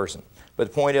person to person. But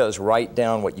the point is, write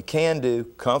down what you can do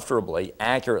comfortably,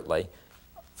 accurately,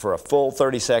 for a full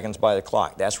 30 seconds by the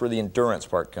clock. That's where the endurance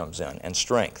part comes in, and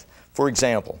strength. For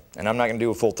example, and I'm not going to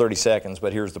do a full 30 seconds,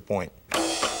 but here's the point.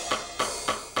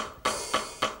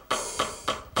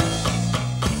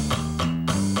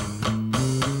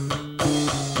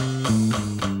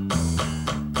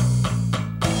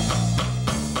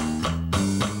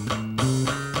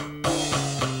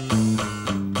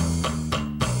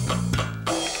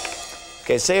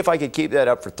 Okay, say if I could keep that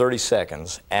up for 30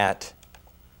 seconds at,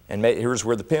 and here's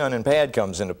where the pen and pad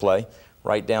comes into play,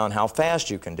 write down how fast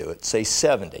you can do it, say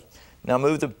 70. Now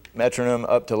move the metronome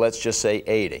up to, let's just say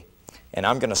 80. And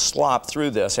I'm going to slop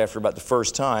through this after about the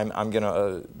first time. I'm going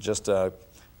to just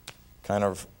kind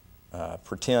of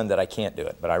pretend that I can't do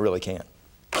it, but I really can.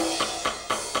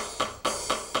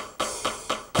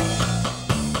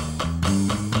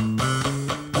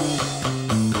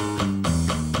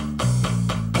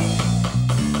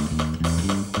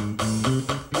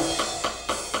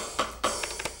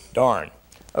 Darn.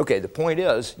 Okay, the point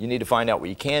is, you need to find out what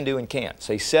you can do and can't.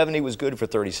 Say 70 was good for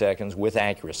 30 seconds with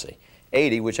accuracy.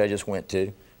 80, which I just went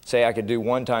to, say I could do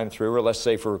one time through, or let's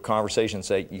say for conversation's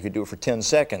sake, you could do it for 10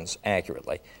 seconds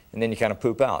accurately, and then you kind of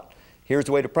poop out. Here's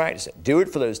the way to practice it. Do it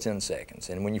for those 10 seconds,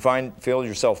 and when you feel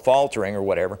yourself faltering or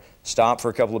whatever, stop for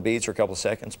a couple of beats or a couple of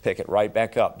seconds, pick it right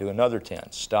back up, do another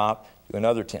 10, stop, do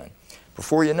another 10.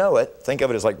 Before you know it, think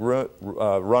of it as like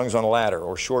rungs on a ladder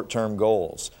or short-term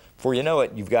goals. Before you know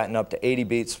it, you've gotten up to 80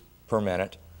 beats per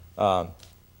minute for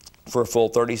a full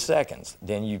 30 seconds.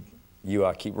 Then you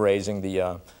keep raising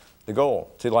the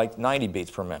goal to like 90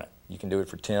 beats per minute. You can do it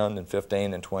for 10, then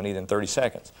 15, then 20, then 30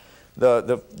 seconds.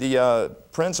 The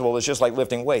principle is just like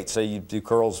lifting weights. Say you do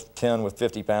curls 10 with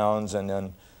 50 pounds, and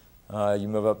then you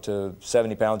move up to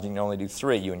 70 pounds and you can only do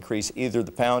 3. You increase either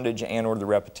the poundage and or the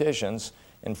repetitions,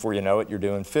 and before you know it, you're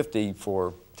doing 50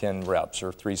 for 10 reps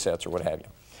or 3 sets or what have you.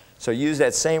 So use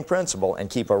that same principle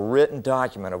and keep a written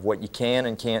document of what you can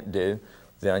and can't do.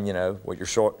 Then you know what your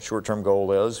short-term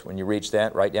goal is. When you reach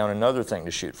that, write down another thing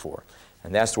to shoot for.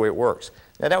 And that's the way it works.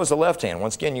 Now that was the left hand.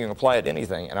 Once again, you can apply it to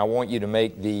anything, and I want you to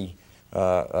make the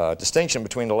distinction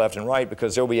between the left and right,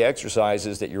 because there'll be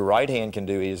exercises that your right hand can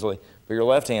do easily, but your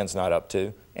left hand's not up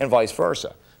to, and vice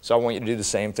versa. So I want you to do the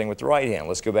same thing with the right hand.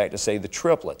 Let's go back to, say, the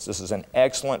triplets. This is an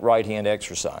excellent right hand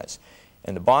exercise.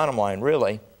 And the bottom line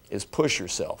really is push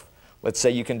yourself. Let's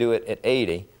say you can do it at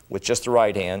 80 with just the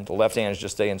right hand. The left hand is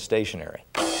just staying stationary.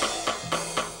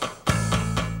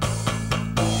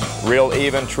 Real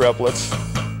even triplets.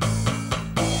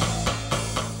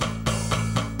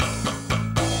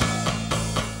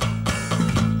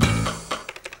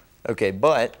 Okay,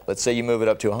 but let's say you move it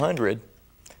up to 100,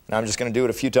 and I'm just going to do it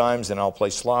a few times, and I'll play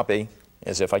sloppy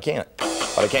as if I can't,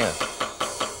 but I can.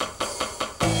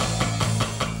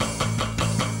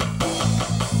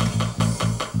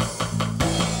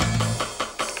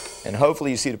 And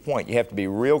hopefully you see the point. You have to be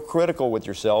real critical with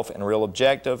yourself and real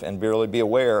objective and really be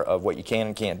aware of what you can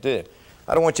and can't do.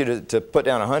 I don't want you to put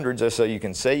down 100 just so you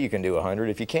can say you can do 100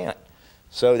 if you can't.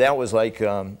 So that was like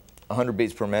 100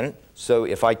 beats per minute. So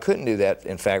if I couldn't do that,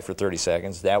 in fact, for 30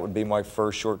 seconds, that would be my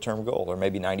first short-term goal, or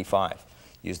maybe 95.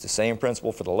 Use the same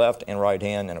principle for the left and right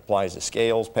hand and applies to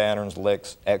scales, patterns,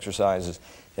 licks, exercises,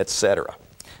 etc.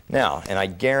 Now, and I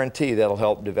guarantee that'll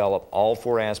help develop all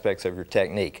 4 aspects of your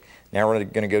technique. Now we're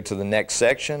going to go to the next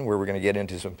section where we're going to get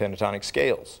into some pentatonic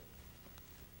scales.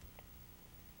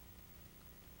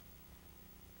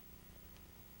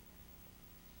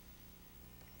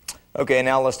 Okay,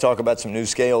 now let's talk about some new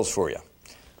scales for you.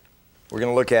 We're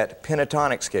going to look at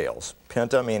pentatonic scales.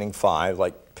 Penta meaning 5,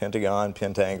 like pentagon,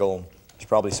 pentangle. There's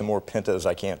probably some more pentas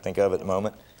I can't think of at the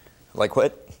moment. Like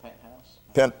what? Penthouse.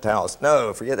 Penthouse.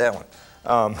 No, forget that one.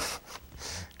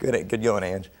 Good going,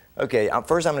 Ange. Okay,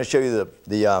 first I'm going to show you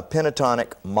the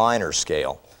pentatonic minor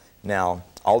scale. Now,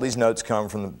 all these notes come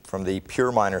from the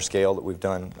pure minor scale that we've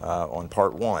done on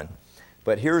part 1.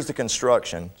 But here's the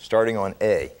construction starting on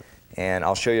A. And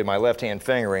I'll show you my left-hand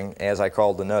fingering as I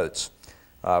call the notes.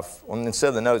 Instead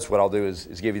of the notes, what I'll do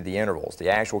is give you the intervals. The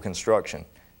actual construction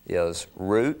is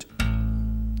root,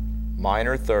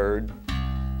 minor 3rd,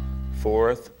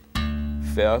 4th,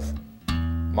 5th,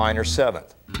 minor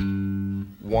 7th.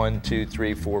 1, 2,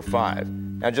 3, 4, 5.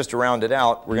 Now just to round it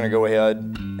out, we're going to go ahead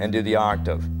and do the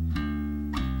octave.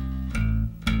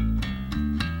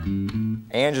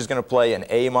 Ange is going to play an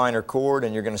A minor chord,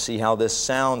 and you're going to see how this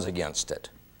sounds against it.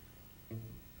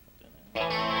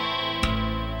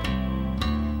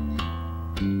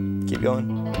 Keep going.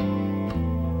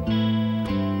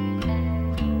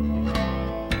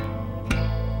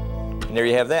 And there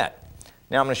you have that.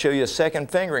 Now I'm going to show you a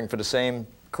second fingering for the same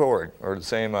chord, or the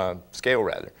same scale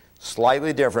rather.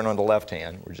 Slightly different on the left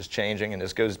hand. We're just changing, and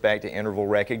this goes back to interval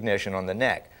recognition on the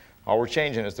neck. All we're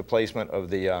changing is the placement of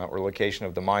the, or location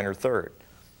of the minor 3rd.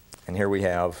 And here we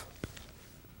have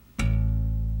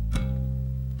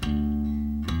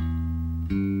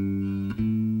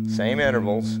same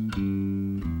intervals.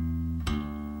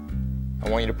 I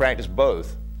want you to practice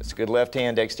both. It's a good left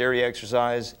hand dexterity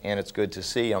exercise, and it's good to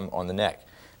see them on the neck.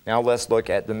 Now let's look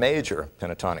at the major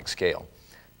pentatonic scale.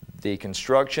 The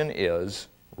construction is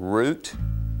root,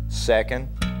 2nd,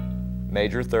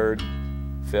 major 3rd,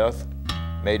 5th,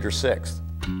 major 6th.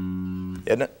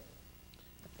 Isn't it?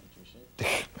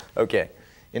 Okay.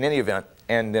 In any event,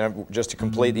 and then just to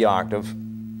complete the octave,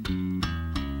 and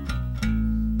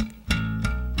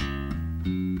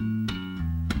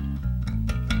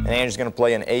Andrew's going to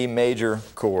play an A major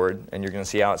chord, and you're going to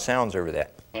see how it sounds over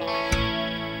that.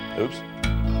 Oops.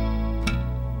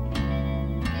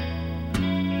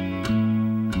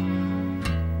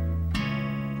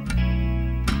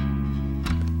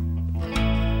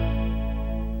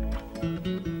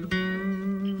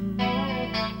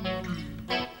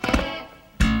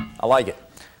 I like it.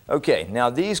 Okay, now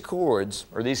these chords,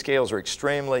 or these scales are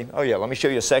extremely, oh yeah, let me show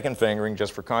you a second fingering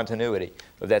just for continuity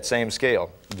of that same scale.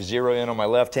 Zero in on my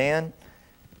left hand,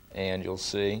 and you'll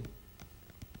see.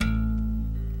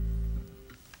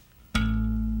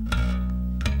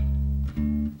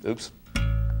 Oops,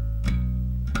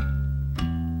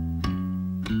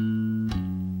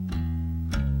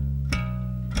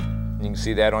 can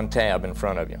see that on tab in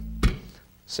front of you.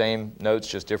 Same notes,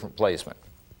 just different placement.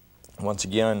 Once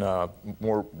again,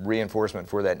 more reinforcement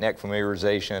for that neck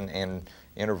familiarization and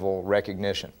interval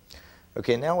recognition.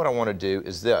 Okay, now what I want to do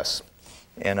is this,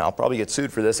 and I'll probably get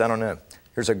sued for this, I don't know.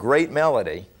 Here's a great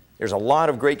melody. There's a lot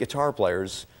of great guitar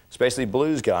players, especially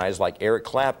blues guys like Eric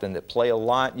Clapton, that play a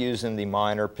lot using the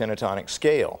minor pentatonic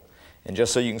scale. And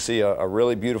just so you can see a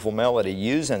really beautiful melody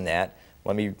using that,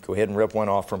 let me go ahead and rip one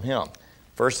off from him.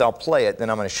 First I'll play it, then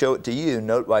I'm going to show it to you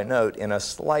note by note in a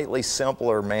slightly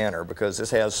simpler manner, because this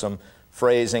has some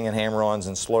phrasing and hammer-ons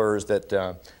and slurs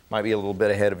that might be a little bit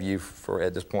ahead of you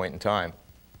at this point in time.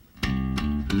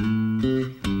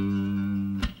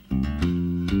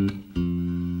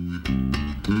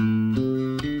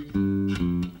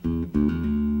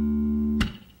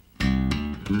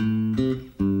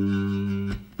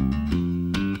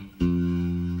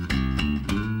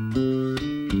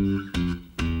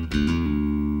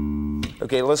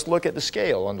 Okay, let's look at the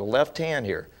scale on the left hand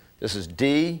here. This is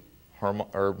D,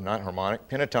 not harmonic,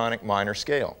 pentatonic minor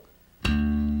scale.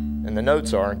 And the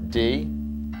notes are D,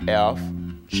 F,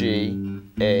 G,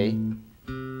 A,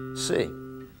 C.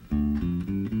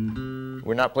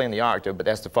 We're not playing the octave, but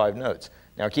that's the 5 notes.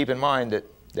 Now keep in mind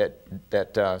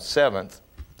that seventh,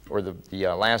 or the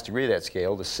last degree of that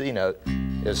scale, the C note,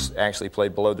 is actually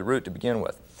played below the root to begin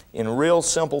with. In real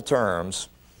simple terms,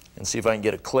 and see if I can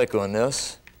get a click on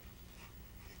this.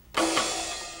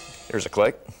 There's a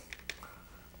click.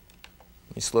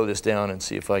 Let me slow this down and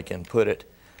see if I can put it.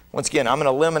 Once again, I'm going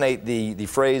to eliminate the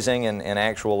phrasing and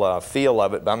actual feel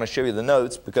of it, but I'm going to show you the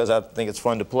notes because I think it's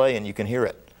fun to play and you can hear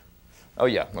it. Oh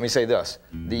yeah, let me say this.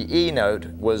 The E note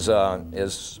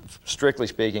is, strictly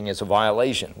speaking, it's a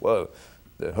violation. Whoa,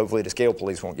 hopefully the scale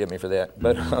police won't get me for that.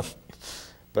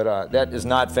 But that is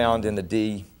not found in the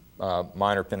D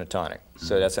minor pentatonic,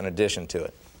 so that's an addition to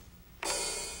it.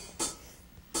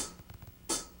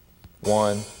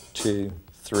 1, 2,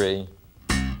 3.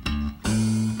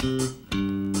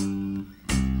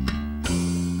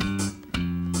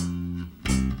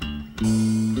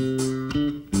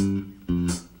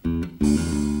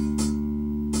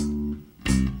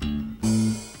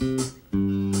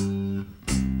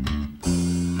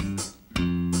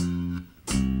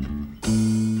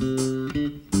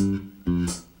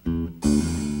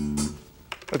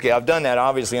 Okay, I've done that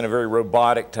obviously in a very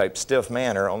robotic type stiff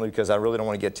manner, only because I really don't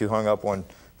want to get too hung up on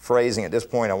phrasing. At this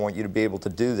point I want you to be able to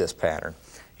do this pattern.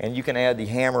 And you can add the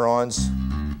hammer-ons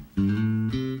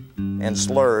and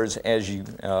slurs as you,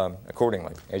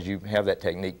 accordingly, as you have that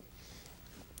technique.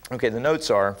 Okay, the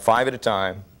notes are 5 at a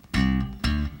time.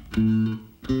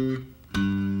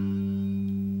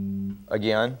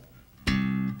 Again.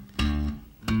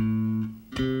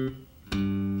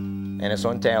 And it's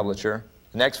on tablature.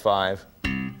 The next 5.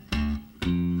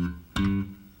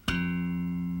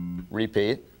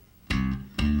 Repeat.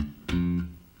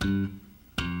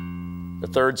 The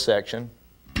third section.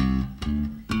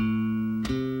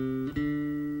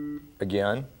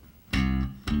 Again.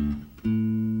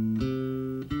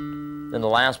 Then the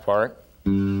last part.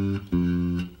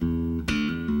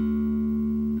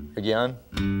 Again.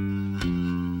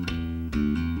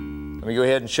 Let me go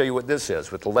ahead and show you what this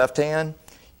is. With the left hand,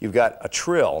 you've got a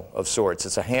trill of sorts.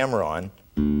 It's a hammer-on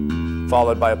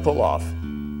followed by a pull-off.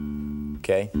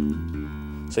 Okay?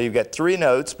 So you've got 3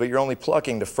 notes, but you're only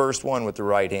plucking the first one with the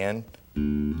right hand.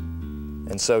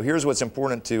 And so here's what's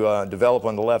important to develop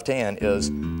on the left hand is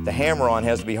the hammer-on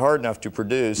has to be hard enough to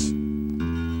produce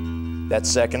that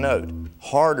second note.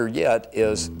 Harder yet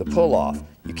is the pull-off.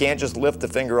 You can't just lift the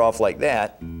finger off like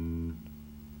that. You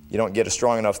don't get a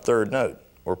strong enough third note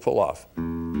or pull-off.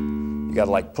 You got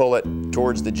to like pull it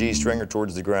towards the G string or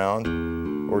towards the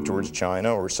ground or towards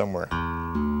China or somewhere.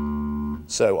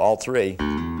 So all 3.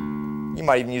 You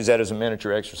might even use that as a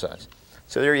miniature exercise.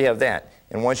 So there you have that.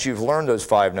 And once you've learned those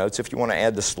 5 notes, if you want to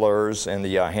add the slurs and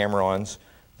the hammer-ons,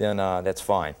 then that's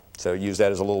fine. So use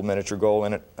that as a little miniature goal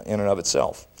in and of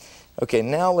itself. Okay,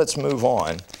 now let's move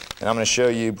on. And I'm going to show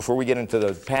you, before we get into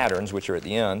the patterns, which are at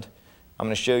the end, I'm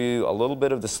going to show you a little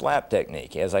bit of the slap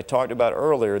technique. As I talked about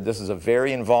earlier, this is a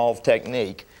very involved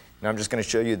technique, and I'm just going to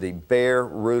show you the bare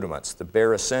rudiments, the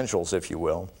bare essentials, if you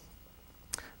will,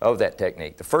 of that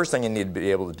technique. The first thing you need to be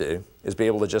able to do is be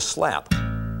able to just slap.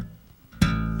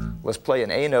 Let's play an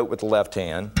A note with the left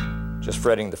hand, just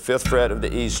fretting the 5th fret of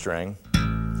the E string.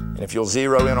 And if you'll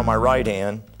zero in on my right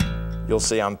hand, you'll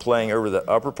see I'm playing over the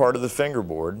upper part of the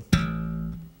fingerboard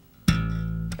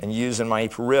and using my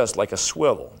wrist like a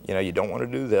swivel. You know, you don't want to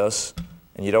do this,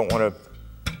 and you don't want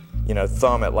to, you know,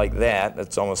 thumb it like that.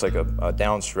 That's almost like a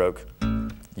downstroke.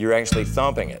 You're actually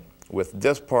thumping it with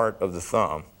this part of the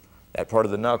thumb, that part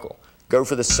of the knuckle. Go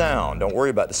for the sound. Don't worry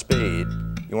about the speed.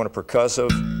 You want a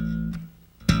percussive.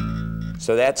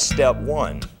 So that's step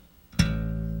one.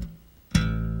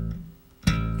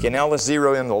 Okay, now let's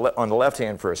zero in on the left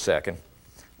hand for a second,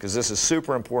 because this is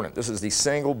super important. This is the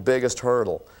single biggest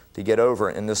hurdle to get over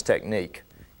in this technique.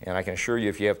 And I can assure you,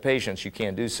 if you have patience, you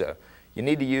can do so. You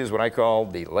need to use what I call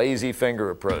the lazy finger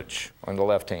approach on the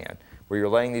left hand, where you're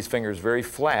laying these fingers very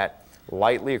flat,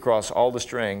 lightly across all the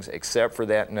strings except for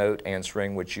that note and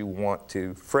string which you want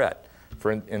to fret.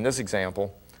 In this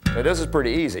example, now this is pretty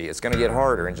easy. It's going to get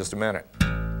harder in just a minute.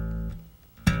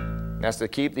 That's to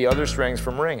keep the other strings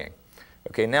from ringing.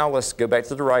 Okay, now let's go back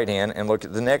to the right hand and look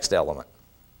at the next element.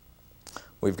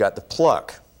 We've got the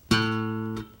pluck.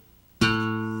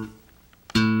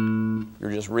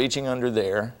 You're just reaching under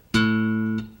there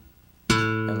and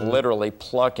literally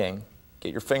plucking.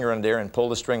 Get your finger in there and pull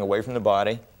the string away from the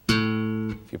body.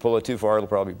 If you pull it too far, it'll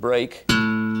probably break,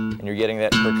 and you're getting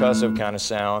that percussive kind of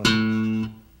sound.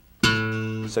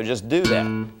 So just do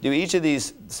that. Do each of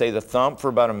these, say the thump for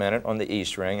about a minute on the E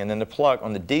string, and then the pluck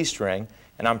on the D string,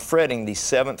 and I'm fretting the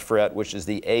 7th fret, which is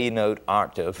the A note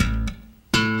octave.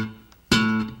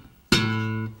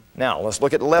 Now, let's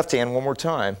look at the left hand one more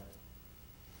time,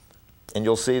 and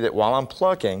you'll see that while I'm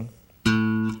plucking,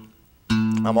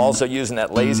 I'm also using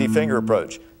that lazy finger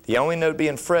approach. The only note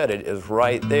being fretted is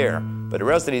right there. But the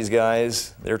rest of these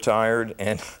guys, they're tired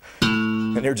and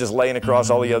they're just laying across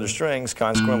all the other strings,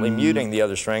 consequently muting the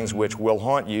other strings, which will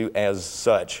haunt you as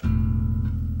such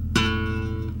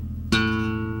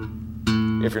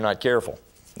if you're not careful.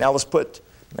 Now let's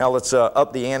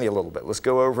up the ante a little bit. Let's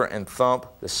go over and thump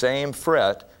the same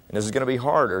fret, and this is going to be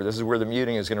harder. This is where the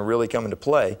muting is going to really come into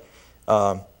play,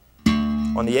 on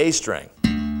the A string.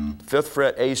 5th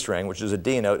fret A string, which is a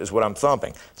D note, is what I'm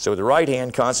thumping. So with the right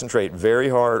hand, concentrate very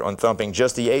hard on thumping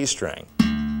just the A string.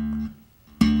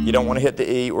 You don't want to hit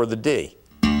the E or the D.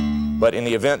 But in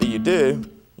the event that you do,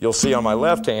 you'll see on my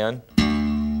left hand,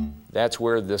 that's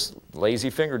where this lazy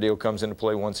finger deal comes into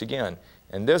play once again.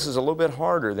 And this is a little bit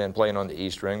harder than playing on the E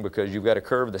string, because you've got to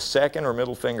curve the 2nd or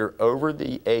middle finger over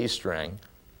the A string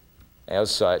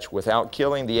as such without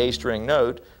killing the A string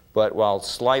note, but while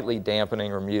slightly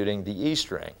dampening or muting the E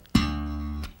string.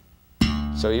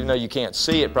 So even though you can't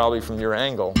see it probably from your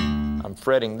angle, I'm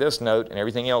fretting this note and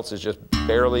everything else is just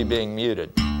barely being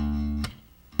muted.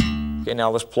 Okay,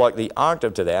 now let's pluck the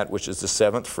octave to that, which is the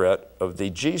 7th fret of the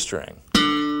G string.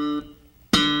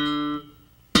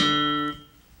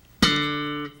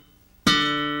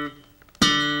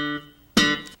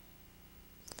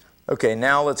 Okay,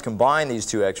 now let's combine these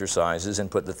two exercises and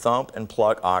put the thump and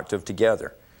pluck octave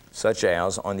together, such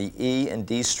as on the E and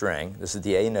D string, this is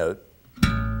the A note.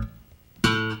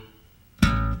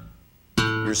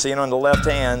 You're seeing on the left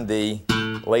hand the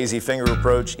lazy finger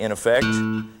approach in effect.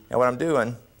 Now what I'm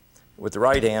doing with the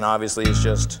right hand obviously is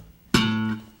just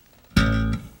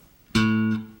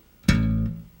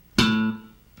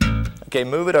okay,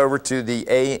 move it over to the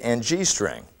A and G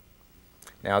string.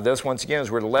 Now this once again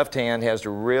is where the left hand has to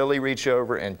really reach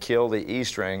over and kill the E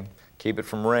string, keep it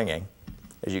from ringing.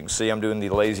 As you can see, I'm doing the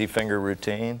lazy finger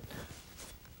routine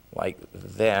like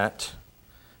that.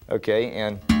 Okay,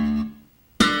 and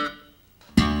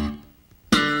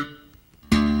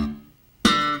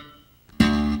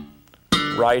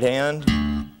right hand.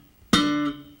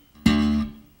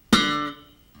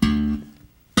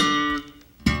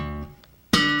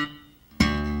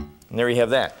 And there you have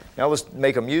that. Now let's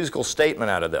make a musical statement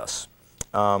out of this.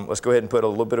 Let's go ahead and put a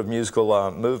little bit of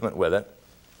musical movement with it.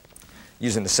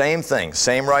 Using the same thing,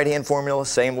 same right hand formula,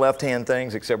 same left hand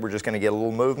things, except we're just going to get a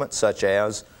little movement, such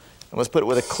as, and let's put it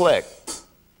with a click.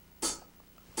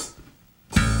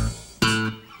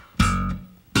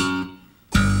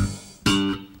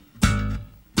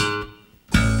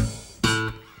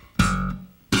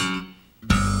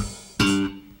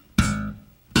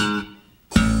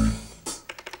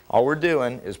 All we're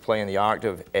doing is playing the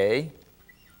octave A,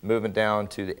 moving down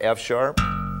to the F sharp,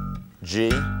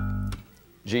 G,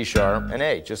 G sharp, and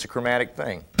A, just a chromatic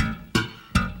thing.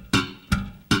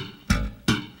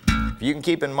 If you can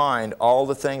keep in mind all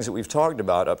the things that we've talked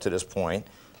about up to this point,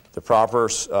 the proper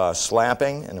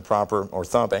slapping and the proper, or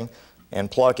thumping,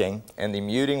 and plucking, and the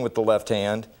muting with the left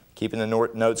hand, keeping the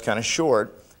notes kind of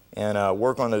short, and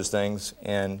work on those things,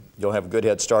 and you'll have a good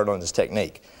head start on this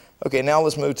technique. Okay, now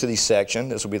let's move to the section.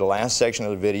 This will be the last section of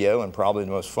the video and probably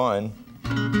the most fun,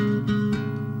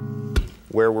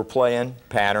 where we're playing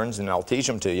patterns, and I'll teach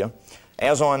them to you.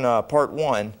 As on part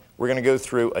 1, we're going to go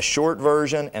through a short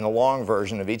version and a long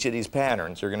version of each of these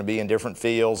patterns. They're going to be in different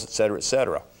fields, etc.,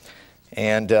 etc.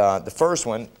 And the first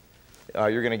one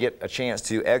you're going to get a chance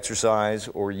to exercise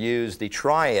or use the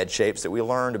triad shapes that we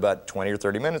learned about 20 or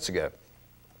 30 minutes ago.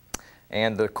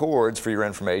 And the chords, for your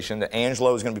information, that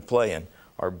Angelo is going to be playing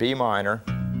are B minor,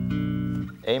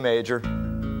 A major,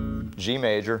 G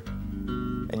major,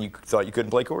 and you thought you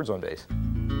couldn't play chords on bass.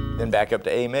 Then back up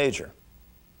to A major.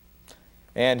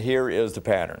 And here is the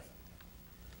pattern.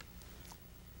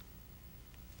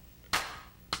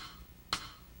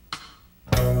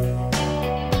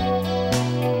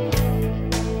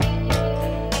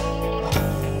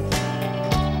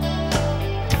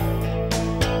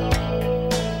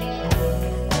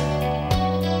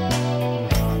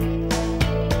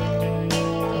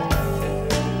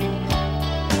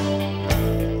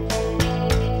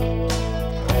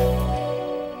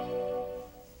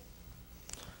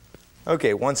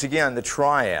 Okay, once again, the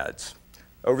triads.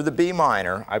 Over the B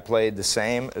minor, I played the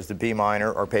same as the B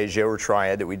minor arpeggio or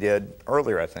triad that we did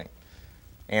earlier, I think.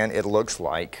 And it looks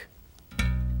like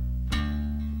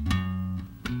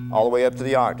all the way up to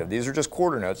the octave. These are just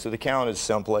quarter notes, so the count is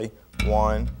simply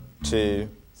 1, 2,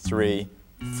 3,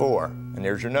 4. And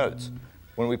there's your notes.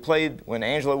 When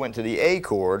Angelo went to the A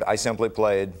chord, I simply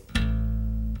played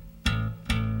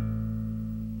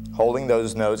holding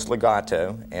those notes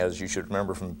legato, as you should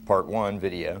remember from part 1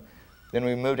 video. Then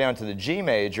we moved down to the G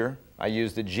major. I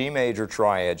used the G major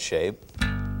triad shape.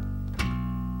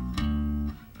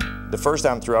 The first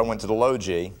time through I went to the low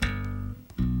G,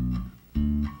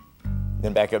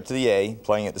 then back up to the A,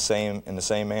 playing it in the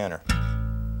same manner.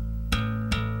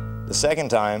 The second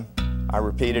time I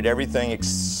repeated everything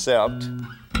except,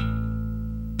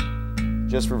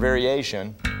 just for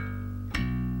variation,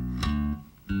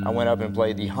 I went up and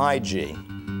played the high G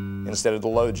instead of the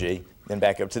low G, then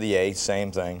back up to the A,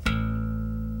 same thing.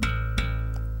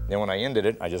 Then when I ended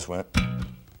it, I just went.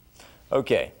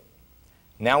 Okay,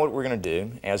 now what we're going to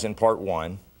do, as in part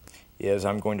 1, is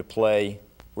we're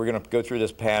going to go through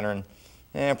this pattern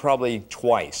probably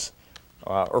twice,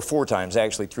 or 4 times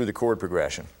actually, through the chord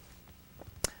progression.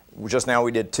 Just now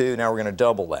we did 2, now we're going to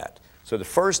double that. So the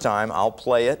first time I'll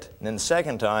play it, and then the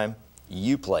second time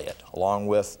you play it, along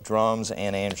with drums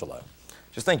and Angelo.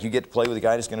 Just think, you get to play with a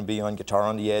guy that's going to be on Guitar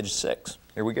on the Edge 6.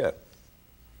 Here we go.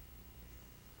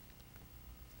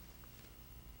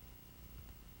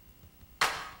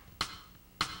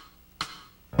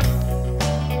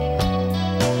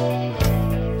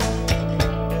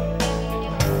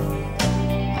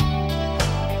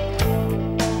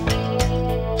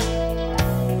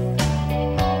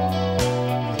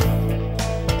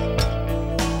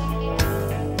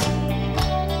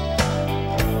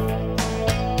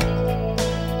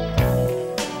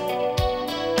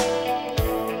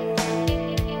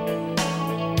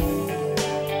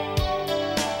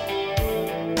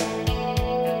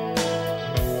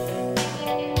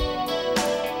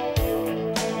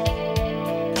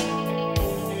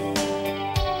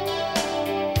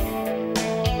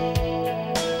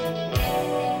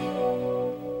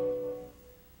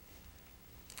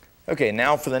 Okay,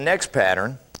 now for the next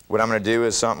pattern, what I'm going to do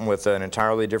is something with an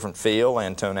entirely different feel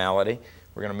and tonality.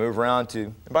 We're going to move around to,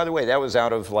 and by the way, that was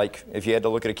out of, like, if you had to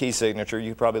look at a key signature,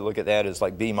 you could probably look at that as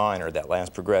like B minor, that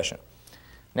last progression.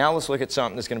 Now let's look at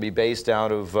something that's going to be based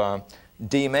out of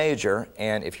D major,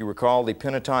 and if you recall the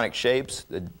pentatonic shapes,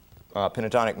 the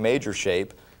pentatonic major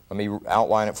shape, let me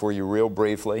outline it for you real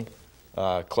briefly.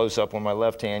 Close up on my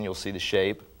left hand, you'll see the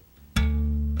shape.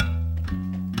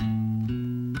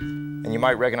 And you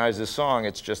might recognize this song.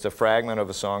 It's just a fragment of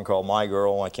a song called My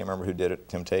Girl. I can't remember who did it,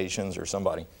 Temptations or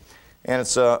somebody. And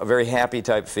it's a very happy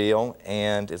type feel,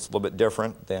 and it's a little bit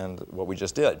different than what we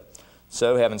just did.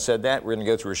 So having said that, we're going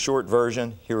to go through a short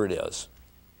version. Here it is.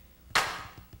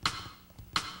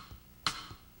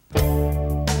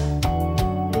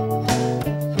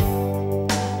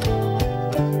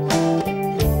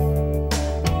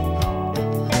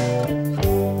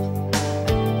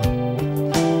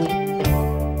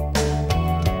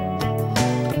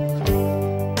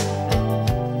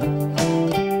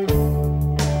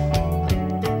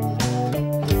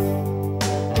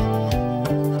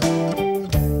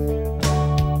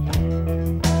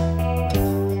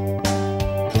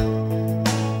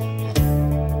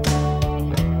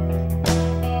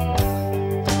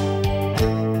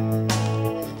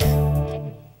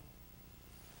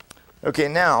 Okay,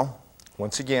 now,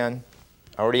 once again,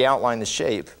 I already outlined the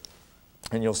shape,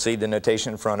 and you'll see the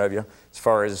notation in front of you as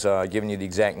far as giving you the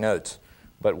exact notes.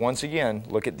 But once again,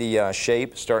 look at the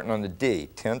shape starting on the D,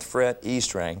 10th fret, E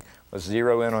string. Let's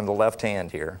zero in on the left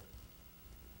hand here.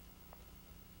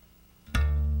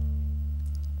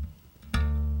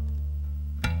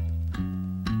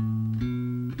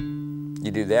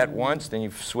 You do that once, then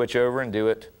you switch over and do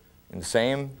it in the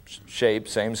same shape,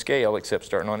 same scale, except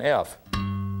starting on F.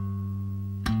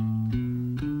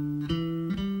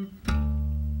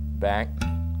 Back.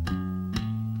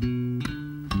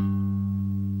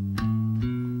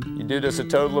 You do this a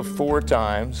total of 4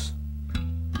 times.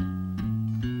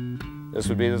 This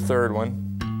would be the third one.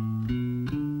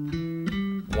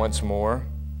 Once more.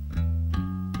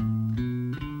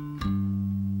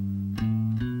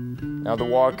 Now the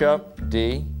walk up,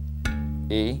 D,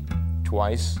 E,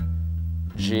 twice,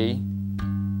 G,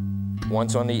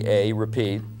 once on the A,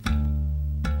 repeat.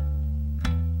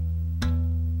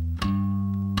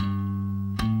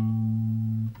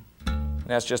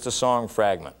 That's just a song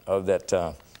fragment of that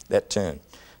tune.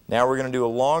 Now we're going to do a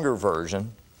longer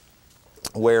version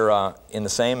where in the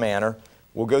same manner,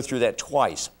 we'll go through that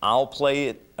twice. I'll play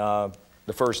it the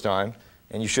first time,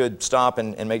 and you should stop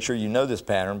and make sure you know this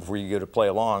pattern before you go to play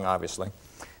along, obviously.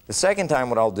 The second time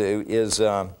what I'll do is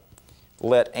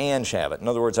let Ange have it. In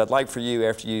other words, I'd like for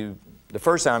you, the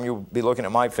first time you'll be looking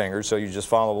at my fingers, so you just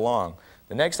follow along.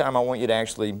 The next time I want you to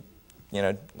actually,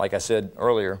 like I said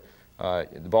earlier,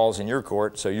 the ball's in your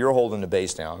court, so you're holding the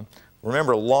bass down.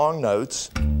 Remember, long notes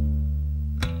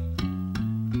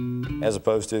as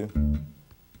opposed to,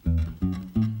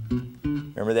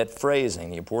 remember that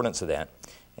phrasing, the importance of that.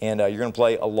 And you're going to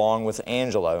play along with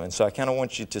Angelo. And so I kind of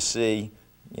want you to see,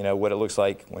 what it looks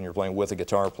like when you're playing with a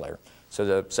guitar player. So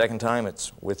the second time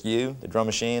it's with you, the drum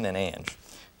machine, and Ange.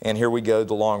 And here we go,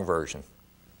 the long version.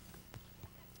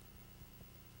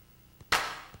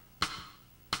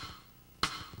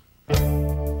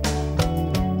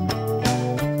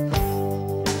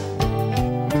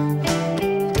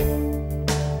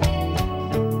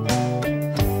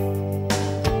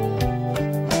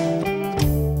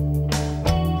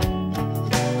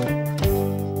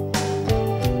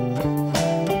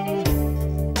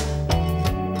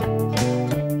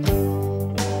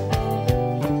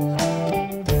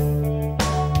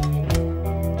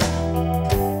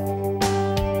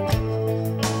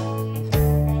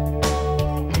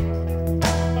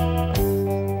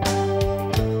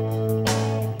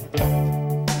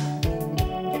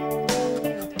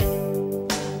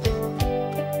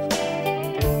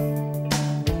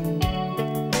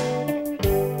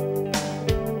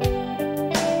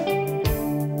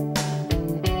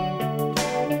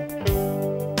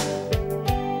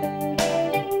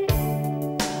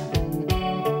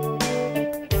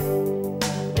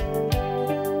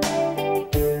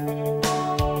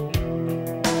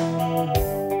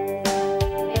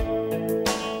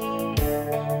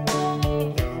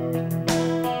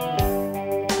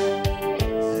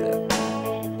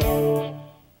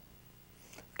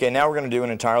 Okay, now we're going to do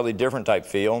an entirely different type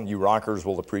feel. You rockers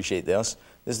will appreciate this.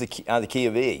 This is the key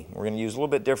of E. We're going to use a little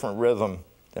bit different rhythm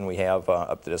than we have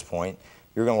up to this point.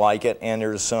 You're going to like it, and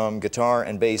there's some guitar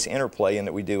and bass interplay in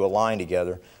that we do a line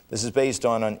together. This is based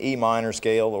on an E minor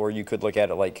scale, or you could look at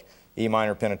it like E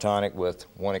minor pentatonic with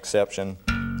one exception,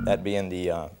 that being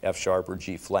the F sharp or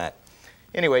G flat.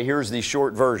 Anyway, here's the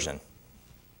short version.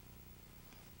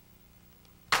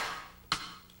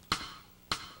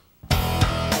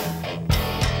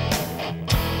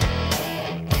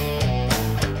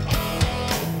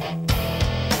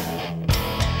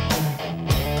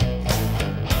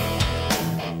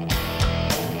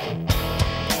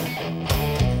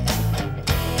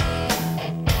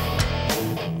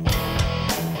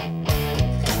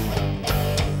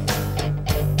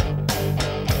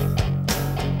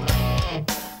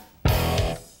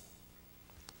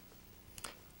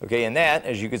 Okay, and that,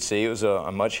 as you could see, it was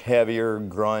a much heavier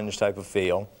grunge type of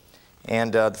feel.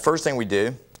 And the first thing we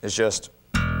do is just,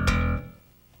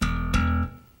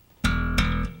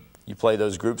 you play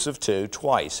those groups of 2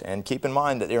 twice. And keep in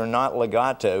mind that they're not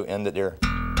legato and that they're,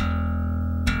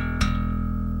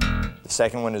 the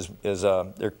second one is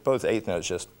they're both 8th notes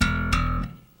just.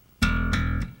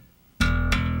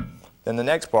 Then the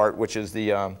next part, which is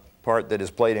the part that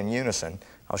is played in unison,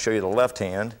 I'll show you the left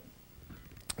hand.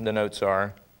 The notes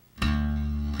are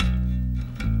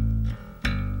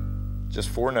just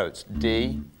 4 notes,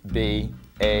 D, B,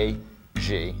 A,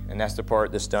 G, and that's the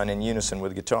part that's done in unison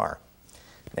with guitar.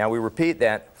 Now we repeat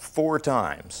that 4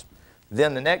 times.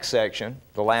 Then the next section,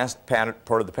 the last part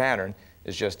of the pattern,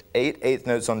 is just 8 8th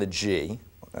notes on the G,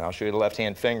 and I'll show you the left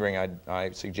hand fingering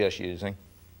I suggest using.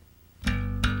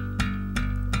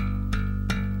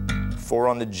 4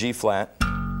 on the G flat,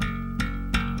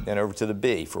 then over to the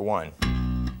B for 1.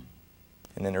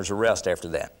 And then there's a rest after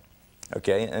that.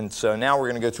 Okay, and so now we're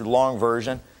going to go through the long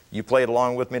version. You played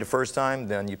along with me the first time,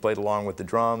 then you played along with the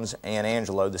drums and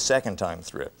Angelo the second time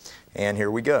through. And here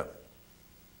we go.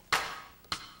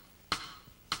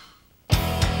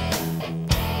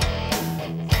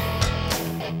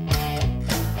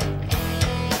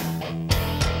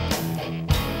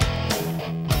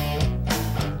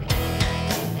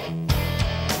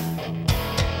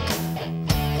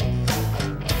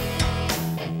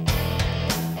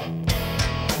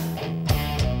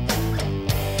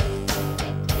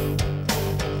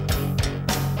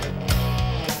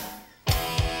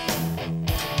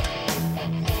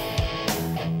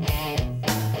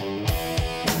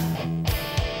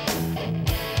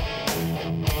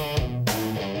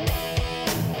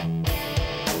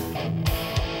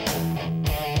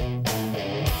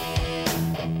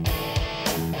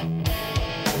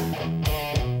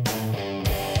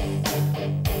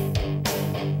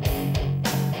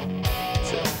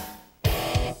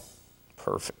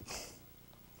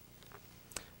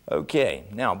 Okay,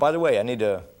 now, by the way, I need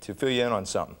to fill you in on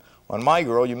something. On My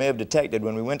Girl, you may have detected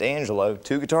when we went to Angelo,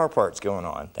 2 guitar parts going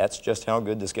on. That's just how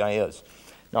good this guy is.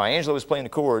 Now, Angelo was playing the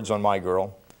chords on My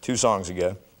Girl 2 songs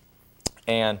ago,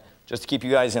 and just to keep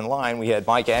you guys in line, we had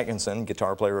Mike Atkinson,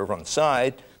 guitar player over on the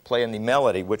side, playing the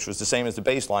melody, which was the same as the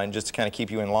bass line, just to kind of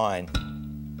keep you in line.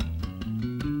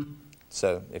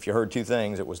 So if you heard 2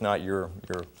 things, it was not your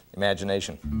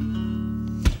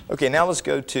imagination. Okay, now let's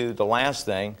go to the last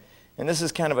thing, and this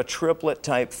is kind of a triplet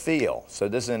type feel. So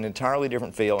this is an entirely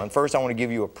different feel, and first I want to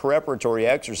give you a preparatory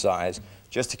exercise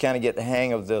just to kind of get the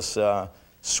hang of this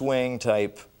swing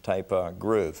type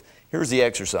groove. Here's the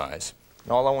exercise.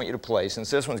 And all I want you to play, since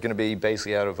this one's going to be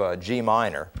basically out of G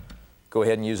minor, go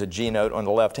ahead and use a G note on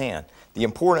the left hand. The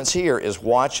importance here is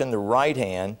watching the right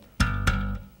hand,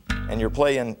 and you're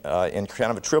playing in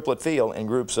kind of a triplet feel in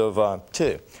groups of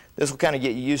 2. This will kind of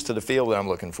get you used to the feel that I'm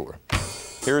looking for.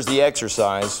 Here's the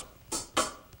exercise.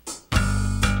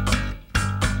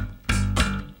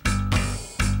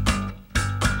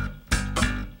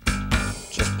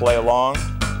 Just play along.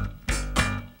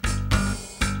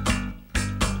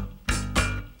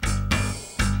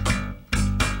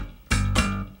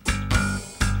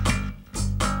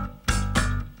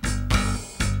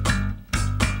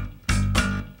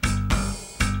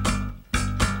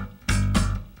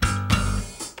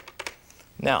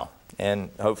 Now, and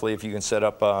hopefully if you can set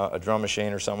up a drum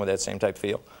machine or something with that same type of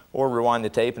feel, or rewind the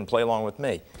tape and play along with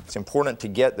me. It's important to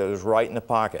get those right in the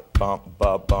pocket. Bump,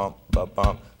 bump, bump, bump,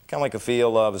 bump. Kind of like a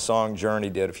feel of a song Journey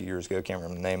did a few years ago. Can't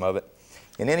remember the name of it.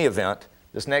 In any event,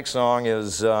 this next song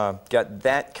is got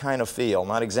that kind of feel.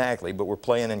 Not exactly, but we're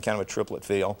playing in kind of a triplet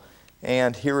feel.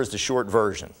 And here is the short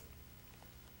version.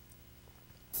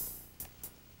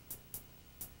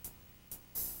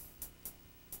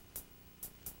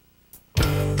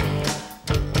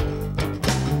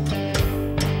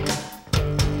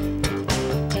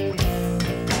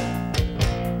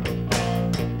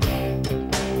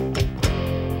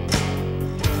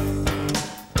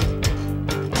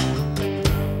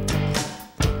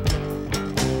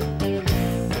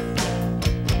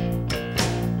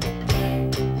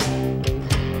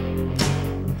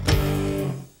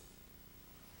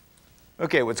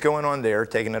 Okay, what's going on there,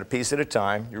 taking it a piece at a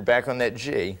time, you're back on that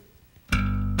G.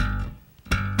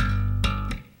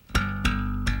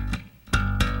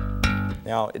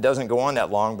 Now, it doesn't go on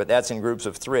that long, but that's in groups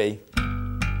of 3.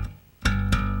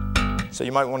 So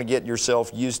you might want to get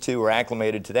yourself used to or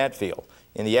acclimated to that feel.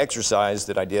 In the exercise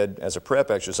that I did as a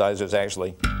prep exercise, it was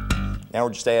actually, now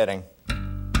we're just adding.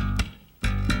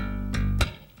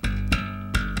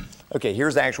 Okay,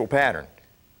 here's the actual pattern.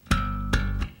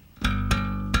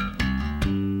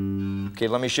 Okay,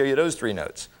 let me show you those 3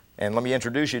 notes. And let me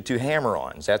introduce you to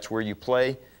hammer-ons. That's where you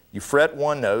play, you fret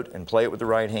 1 note and play it with the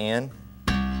right hand.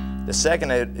 The second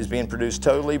note is being produced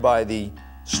totally by the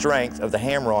strength of the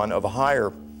hammer-on of a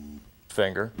higher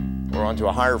finger or onto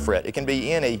a higher fret. It can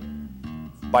be any,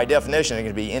 by definition, it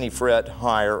can be any fret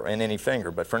higher in any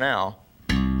finger. But for now,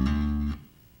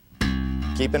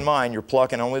 keep in mind you're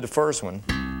plucking only the first one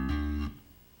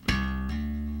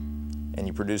and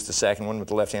you produce the second one with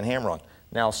the left-hand hammer-on.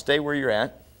 Now stay where you're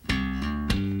at,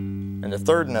 and the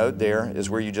third note there is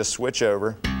where you just switch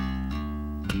over.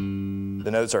 The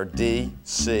notes are D,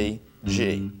 C,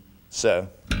 G. So,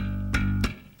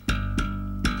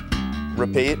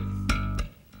 repeat.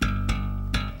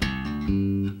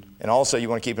 And also you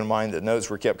want to keep in mind that notes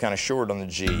were kept kind of short on the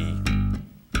G.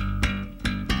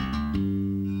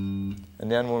 And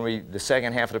then when the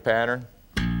second half of the pattern,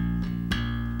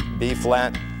 B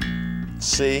flat,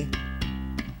 C,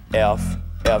 F,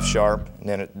 F sharp, and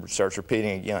then it starts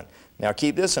repeating again. Now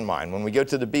keep this in mind. When we go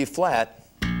to the B flat,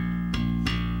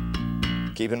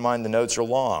 keep in mind the notes are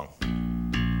long.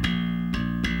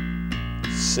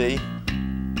 C.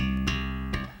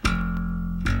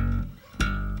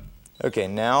 Okay,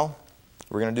 now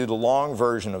we're going to do the long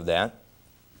version of that.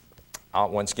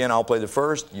 Once again, I'll play the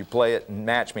first, you play it and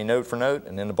match me note for note,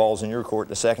 and then the ball's in your court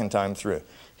the second time through.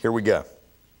 Here we go.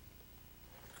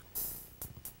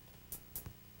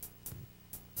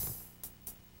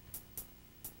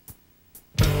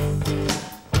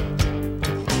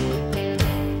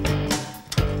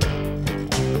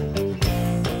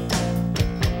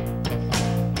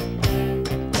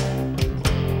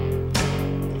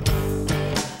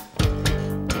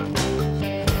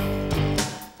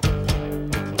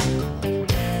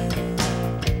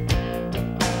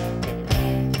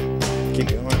 Keep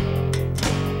going.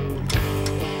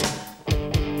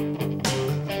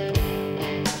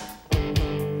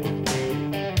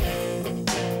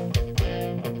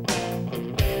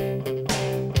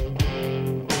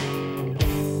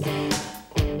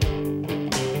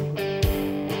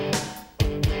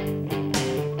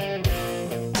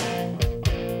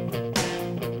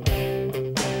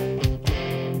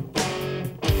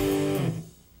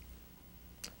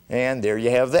 And there you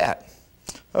have that.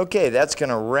 Okay, that's going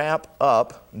to wrap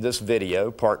up this video,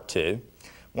 part 2.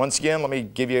 Once again, let me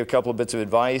give you a couple of bits of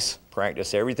advice.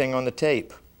 Practice everything on the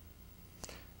tape.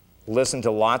 Listen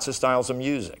to lots of styles of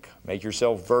music. Make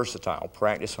yourself versatile.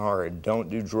 Practice hard. Don't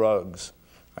do drugs.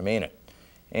 I mean it.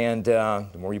 And the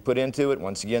more you put into it,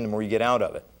 once again, the more you get out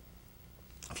of it.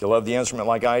 If you love the instrument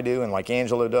like I do and like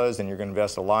Angelo does, then you're going to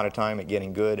invest a lot of time at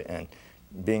getting good and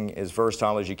being as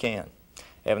versatile as you can.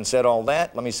 Having said all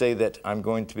that, let me say that I'm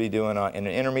going to be doing in an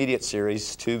intermediate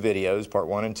series 2 videos, part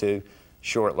 1 and 2,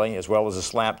 shortly, as well as a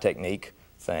slap technique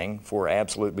thing for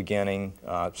absolute beginning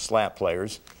slap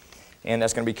players. And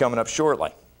that's going to be coming up shortly.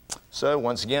 So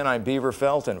once again, I'm Beaver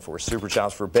Felton for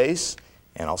Superchops for Bass,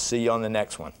 and I'll see you on the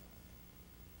next one.